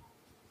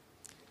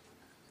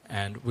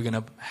 And we're going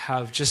to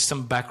have just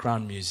some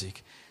background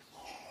music.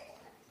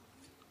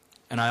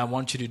 And I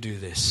want you to do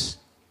this.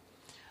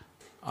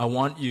 I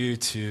want you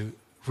to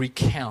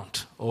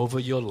recount over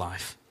your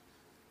life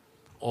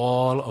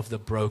all of the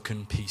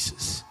broken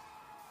pieces.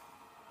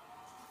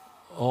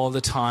 All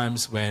the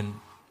times when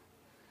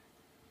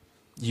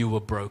you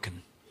were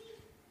broken.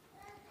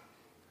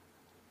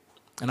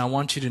 And I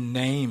want you to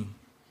name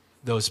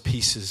those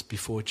pieces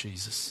before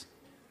Jesus.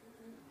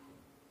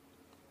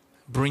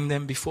 Bring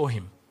them before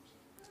Him,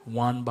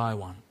 one by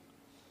one.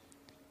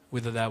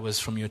 Whether that was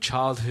from your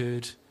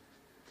childhood,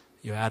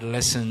 your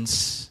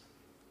adolescence,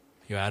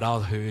 your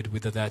adulthood,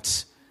 whether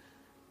that's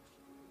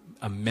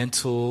a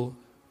mental,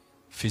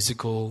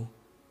 physical,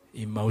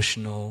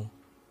 emotional,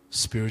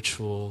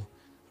 spiritual,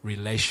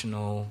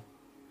 relational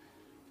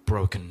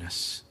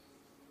brokenness,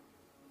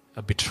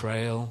 a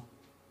betrayal,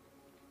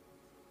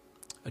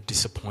 a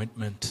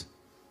disappointment,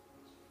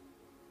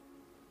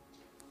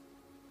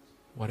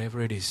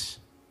 whatever it is.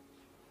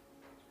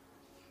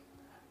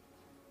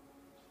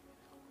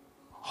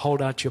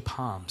 Hold out your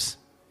palms.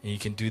 And you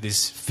can do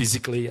this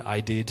physically. I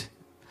did.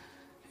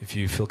 If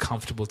you feel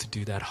comfortable to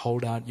do that,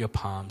 hold out your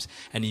palms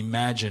and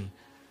imagine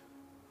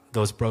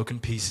those broken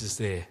pieces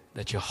there,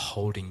 that you're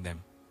holding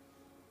them.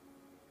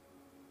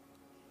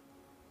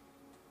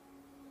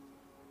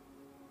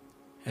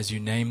 As you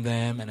name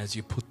them and as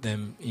you put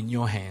them in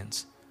your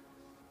hands,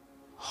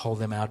 hold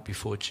them out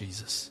before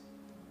Jesus.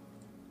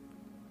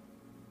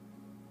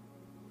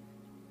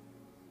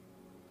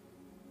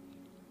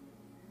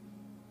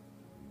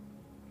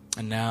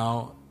 And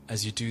now,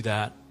 as you do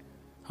that,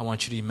 I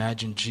want you to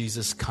imagine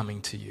Jesus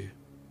coming to you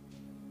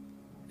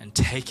and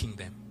taking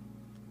them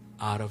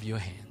out of your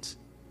hands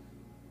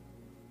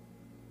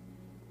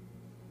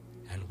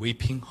and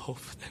weeping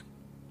over them.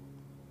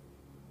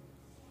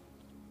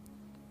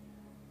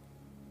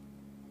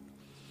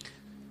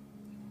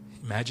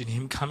 Imagine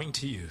Him coming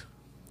to you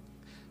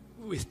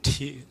with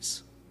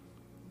tears.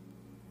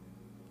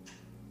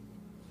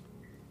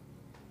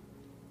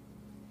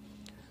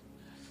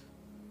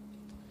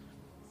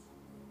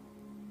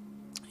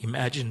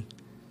 Imagine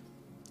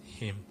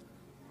Him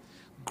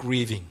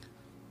grieving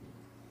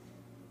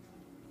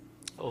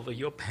over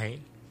your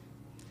pain,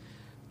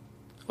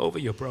 over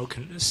your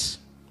brokenness.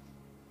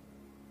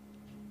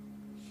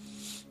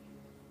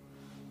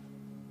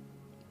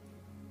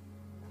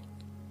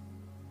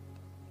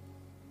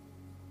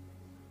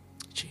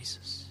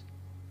 Jesus.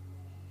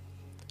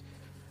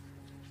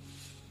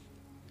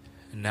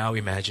 And now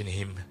imagine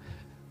Him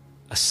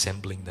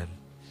assembling them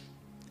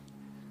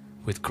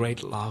with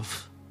great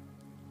love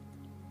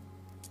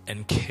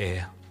and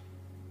care,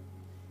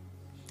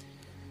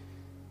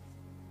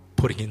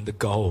 putting in the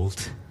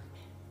gold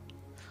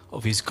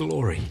of His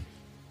glory,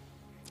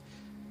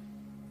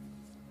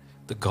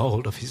 the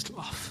gold of His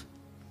love,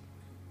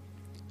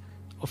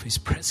 of His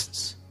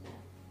presence,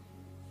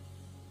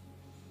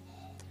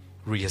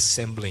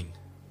 reassembling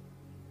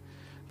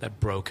that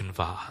broken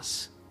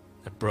vase,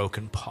 that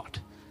broken pot,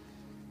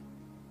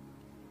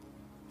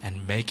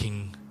 and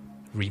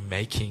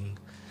remaking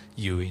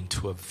you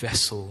into a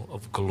vessel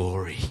of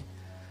glory,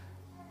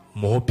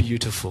 more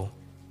beautiful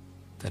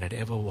than it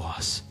ever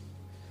was,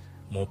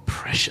 more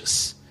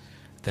precious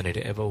than it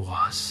ever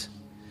was,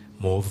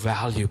 more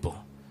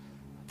valuable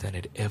than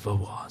it ever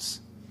was.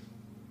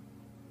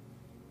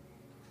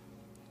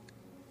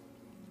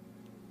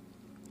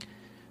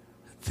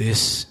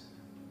 This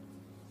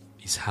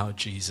is how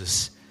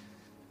Jesus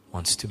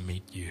wants to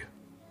meet you.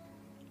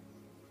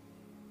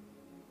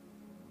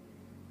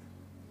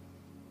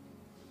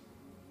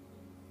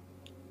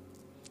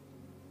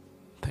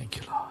 Thank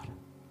you, Lord.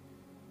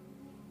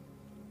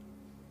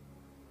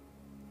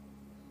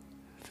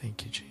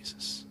 Thank you,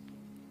 Jesus.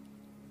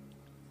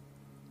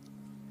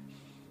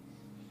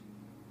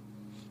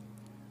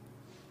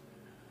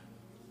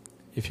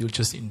 If you'll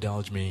just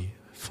indulge me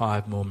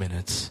 5 more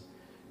minutes,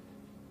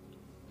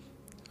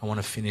 I want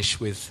to finish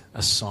with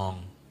a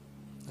song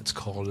that's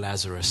called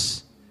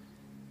Lazarus.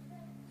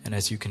 And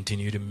as you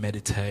continue to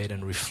meditate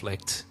and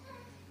reflect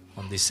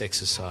on this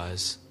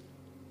exercise,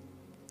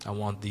 I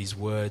want these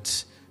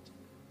words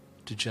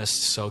to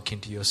just soak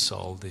into your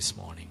soul this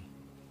morning.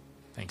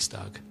 Thanks,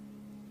 Doug.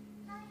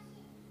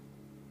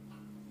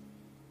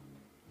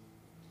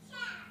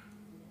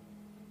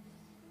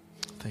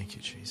 Thank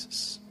you,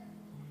 Jesus.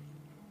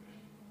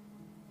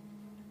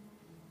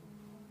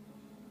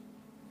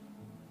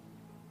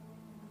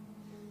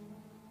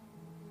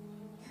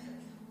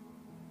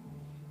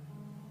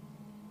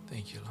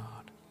 Thank you, Lord.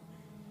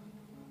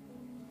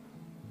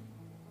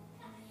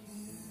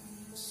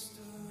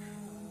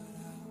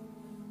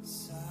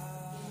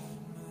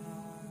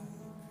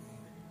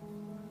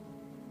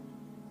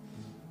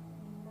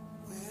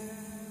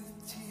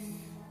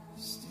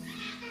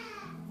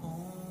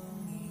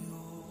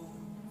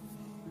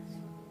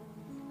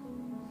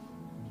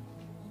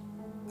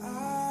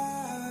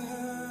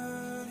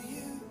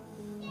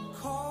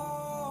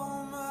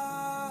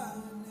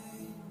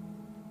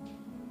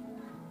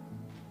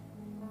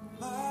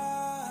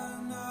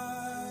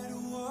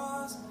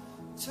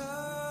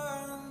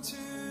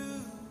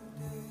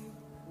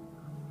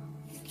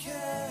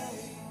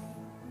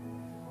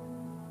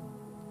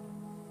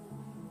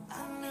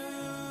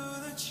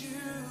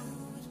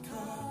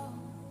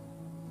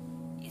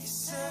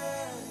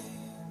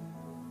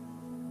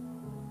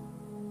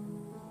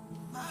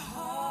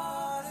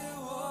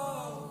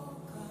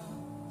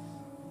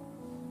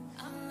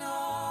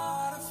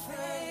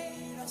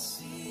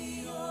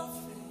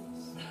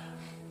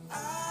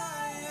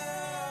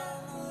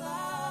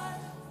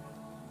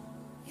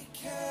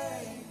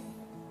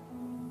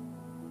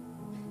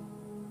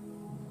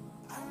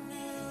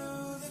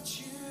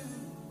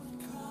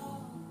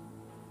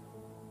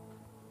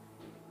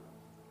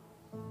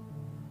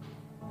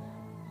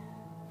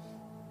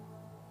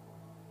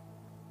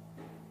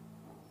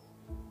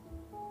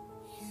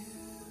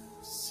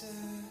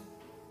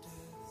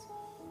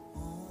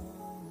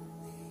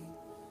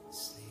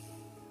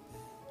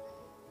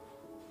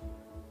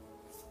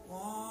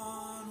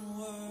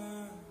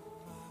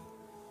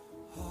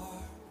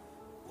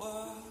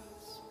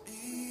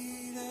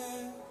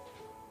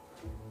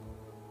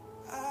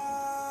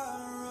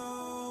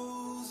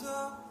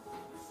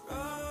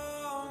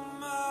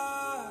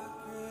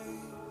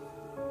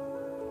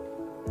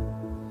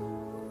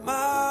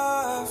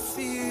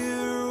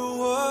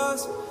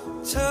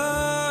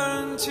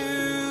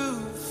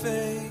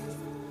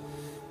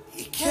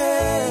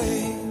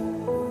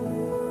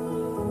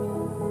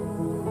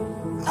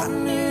 I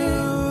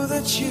knew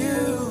that you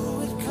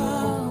would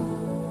come.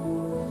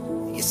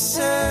 You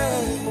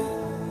said,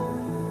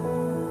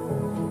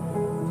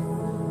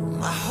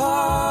 my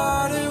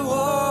heart it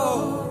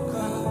woke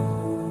up.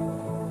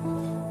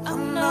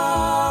 I'm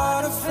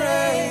not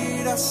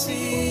afraid, I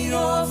see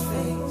your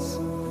face.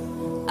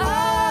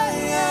 I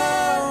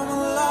am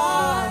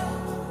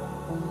alive.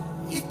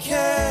 You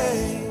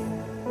came.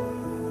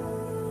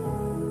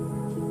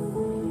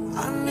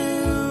 I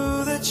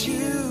knew that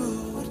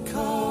you would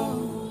come.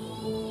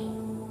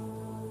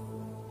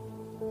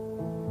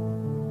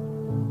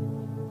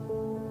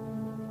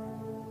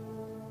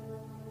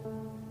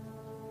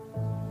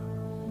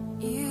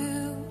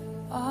 You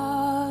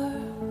are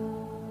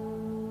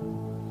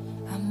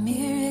a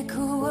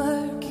miracle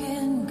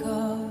working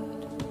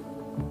God.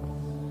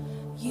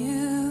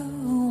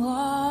 You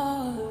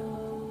are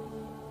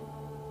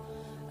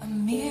a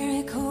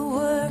miracle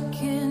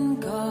working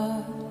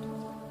God.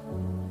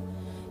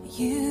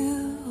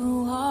 You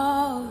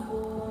are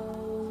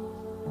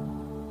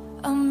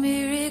a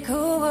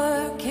miracle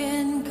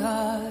working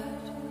God.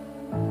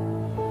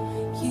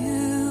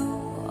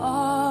 You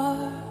are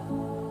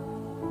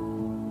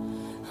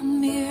a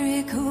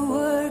miracle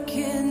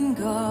working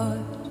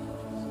God.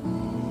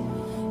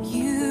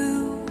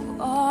 You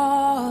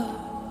are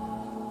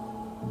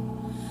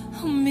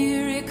a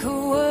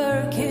miracle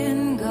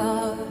working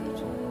God.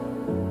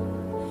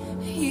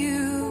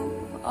 You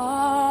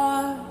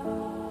are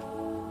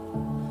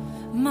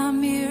my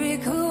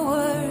miracle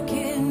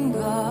working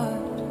God.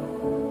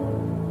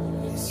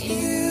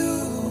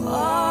 You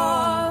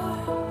are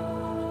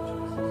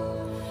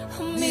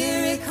a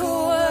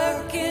miracle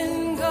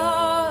working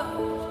God.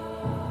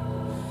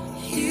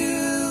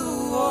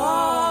 You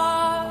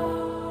are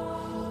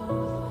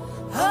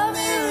a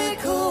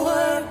miracle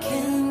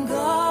working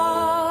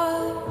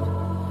God.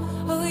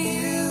 Oh,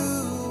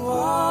 you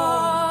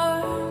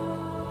are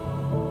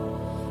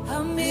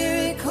a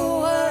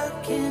miracle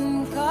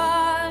working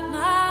God,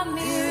 my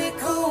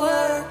miracle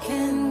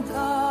working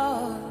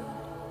God.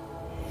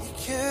 You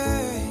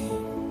came.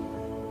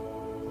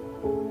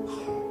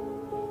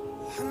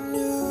 I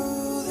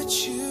knew that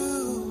you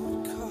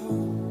would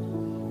come.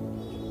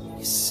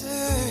 You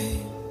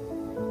say,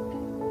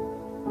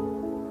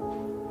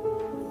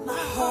 my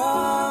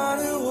heart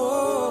it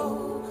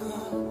woke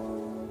up.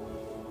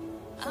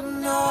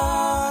 I'm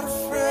not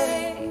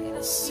afraid,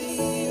 I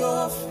see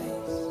your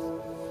face.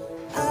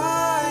 I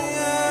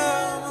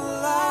am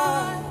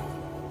alive.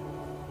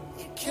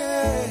 You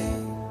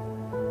came.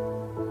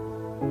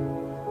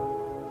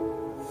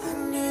 I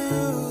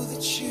knew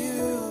that you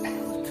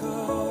would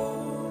come.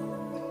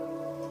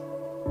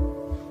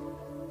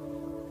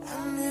 I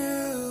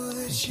knew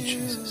that Thank you, you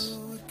Jesus.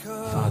 would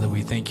come. Father,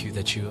 we thank you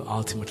that you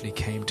ultimately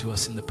came to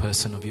us in the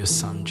person of your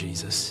Son,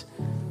 Jesus.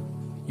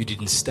 You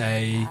didn't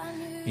stay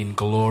in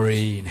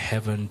glory, in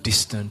heaven,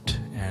 distant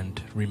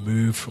and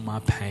removed from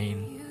our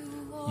pain.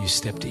 You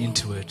stepped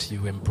into it.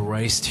 You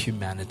embraced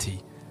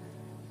humanity.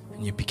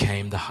 And you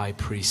became the high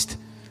priest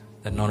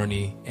that not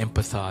only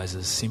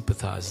empathizes,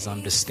 sympathizes,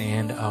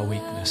 understands our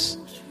weakness,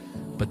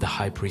 but the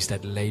high priest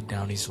that laid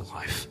down his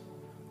life,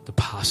 the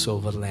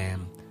Passover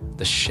lamb,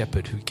 the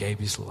shepherd who gave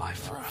his life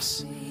for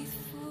us.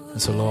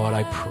 And so, Lord,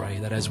 I pray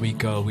that as we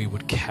go, we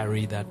would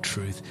carry that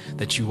truth,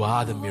 that you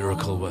are the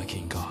miracle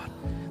working God,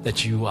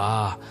 that you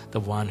are the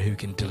one who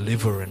can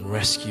deliver and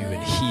rescue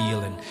and heal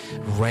and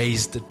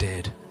raise the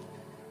dead.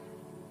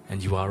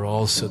 And you are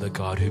also the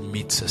God who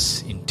meets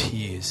us in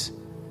tears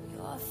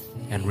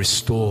and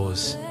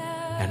restores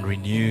and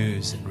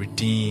renews and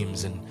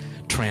redeems and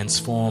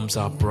transforms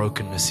our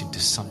brokenness into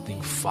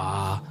something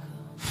far,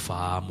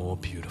 far more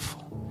beautiful.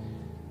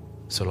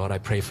 So, Lord, I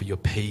pray for your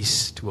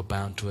peace to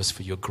abound to us,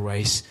 for your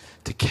grace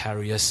to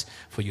carry us,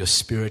 for your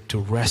Spirit to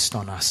rest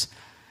on us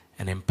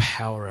and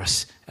empower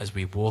us as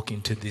we walk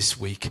into this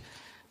week,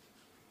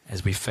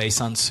 as we face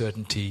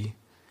uncertainty,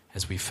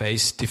 as we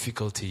face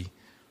difficulty,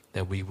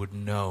 that we would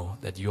know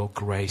that your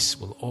grace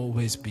will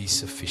always be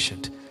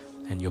sufficient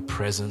and your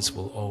presence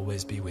will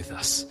always be with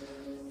us.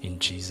 In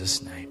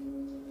Jesus' name,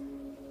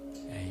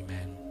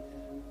 amen.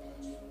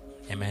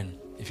 Amen.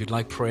 If you'd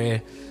like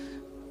prayer,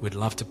 we'd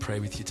love to pray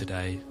with you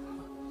today.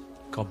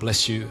 God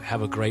bless you.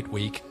 Have a great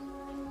week.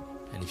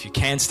 And if you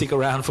can stick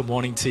around for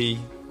morning tea,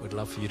 we'd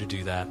love for you to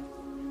do that.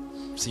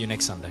 See you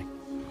next Sunday.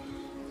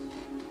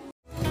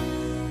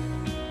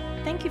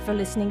 Thank you for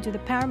listening to the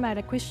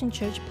Parramatta Christian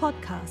Church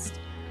podcast.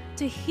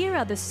 To hear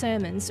other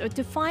sermons or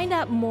to find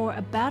out more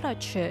about our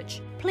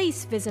church,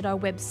 please visit our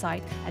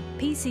website at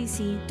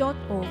pcc.org.au.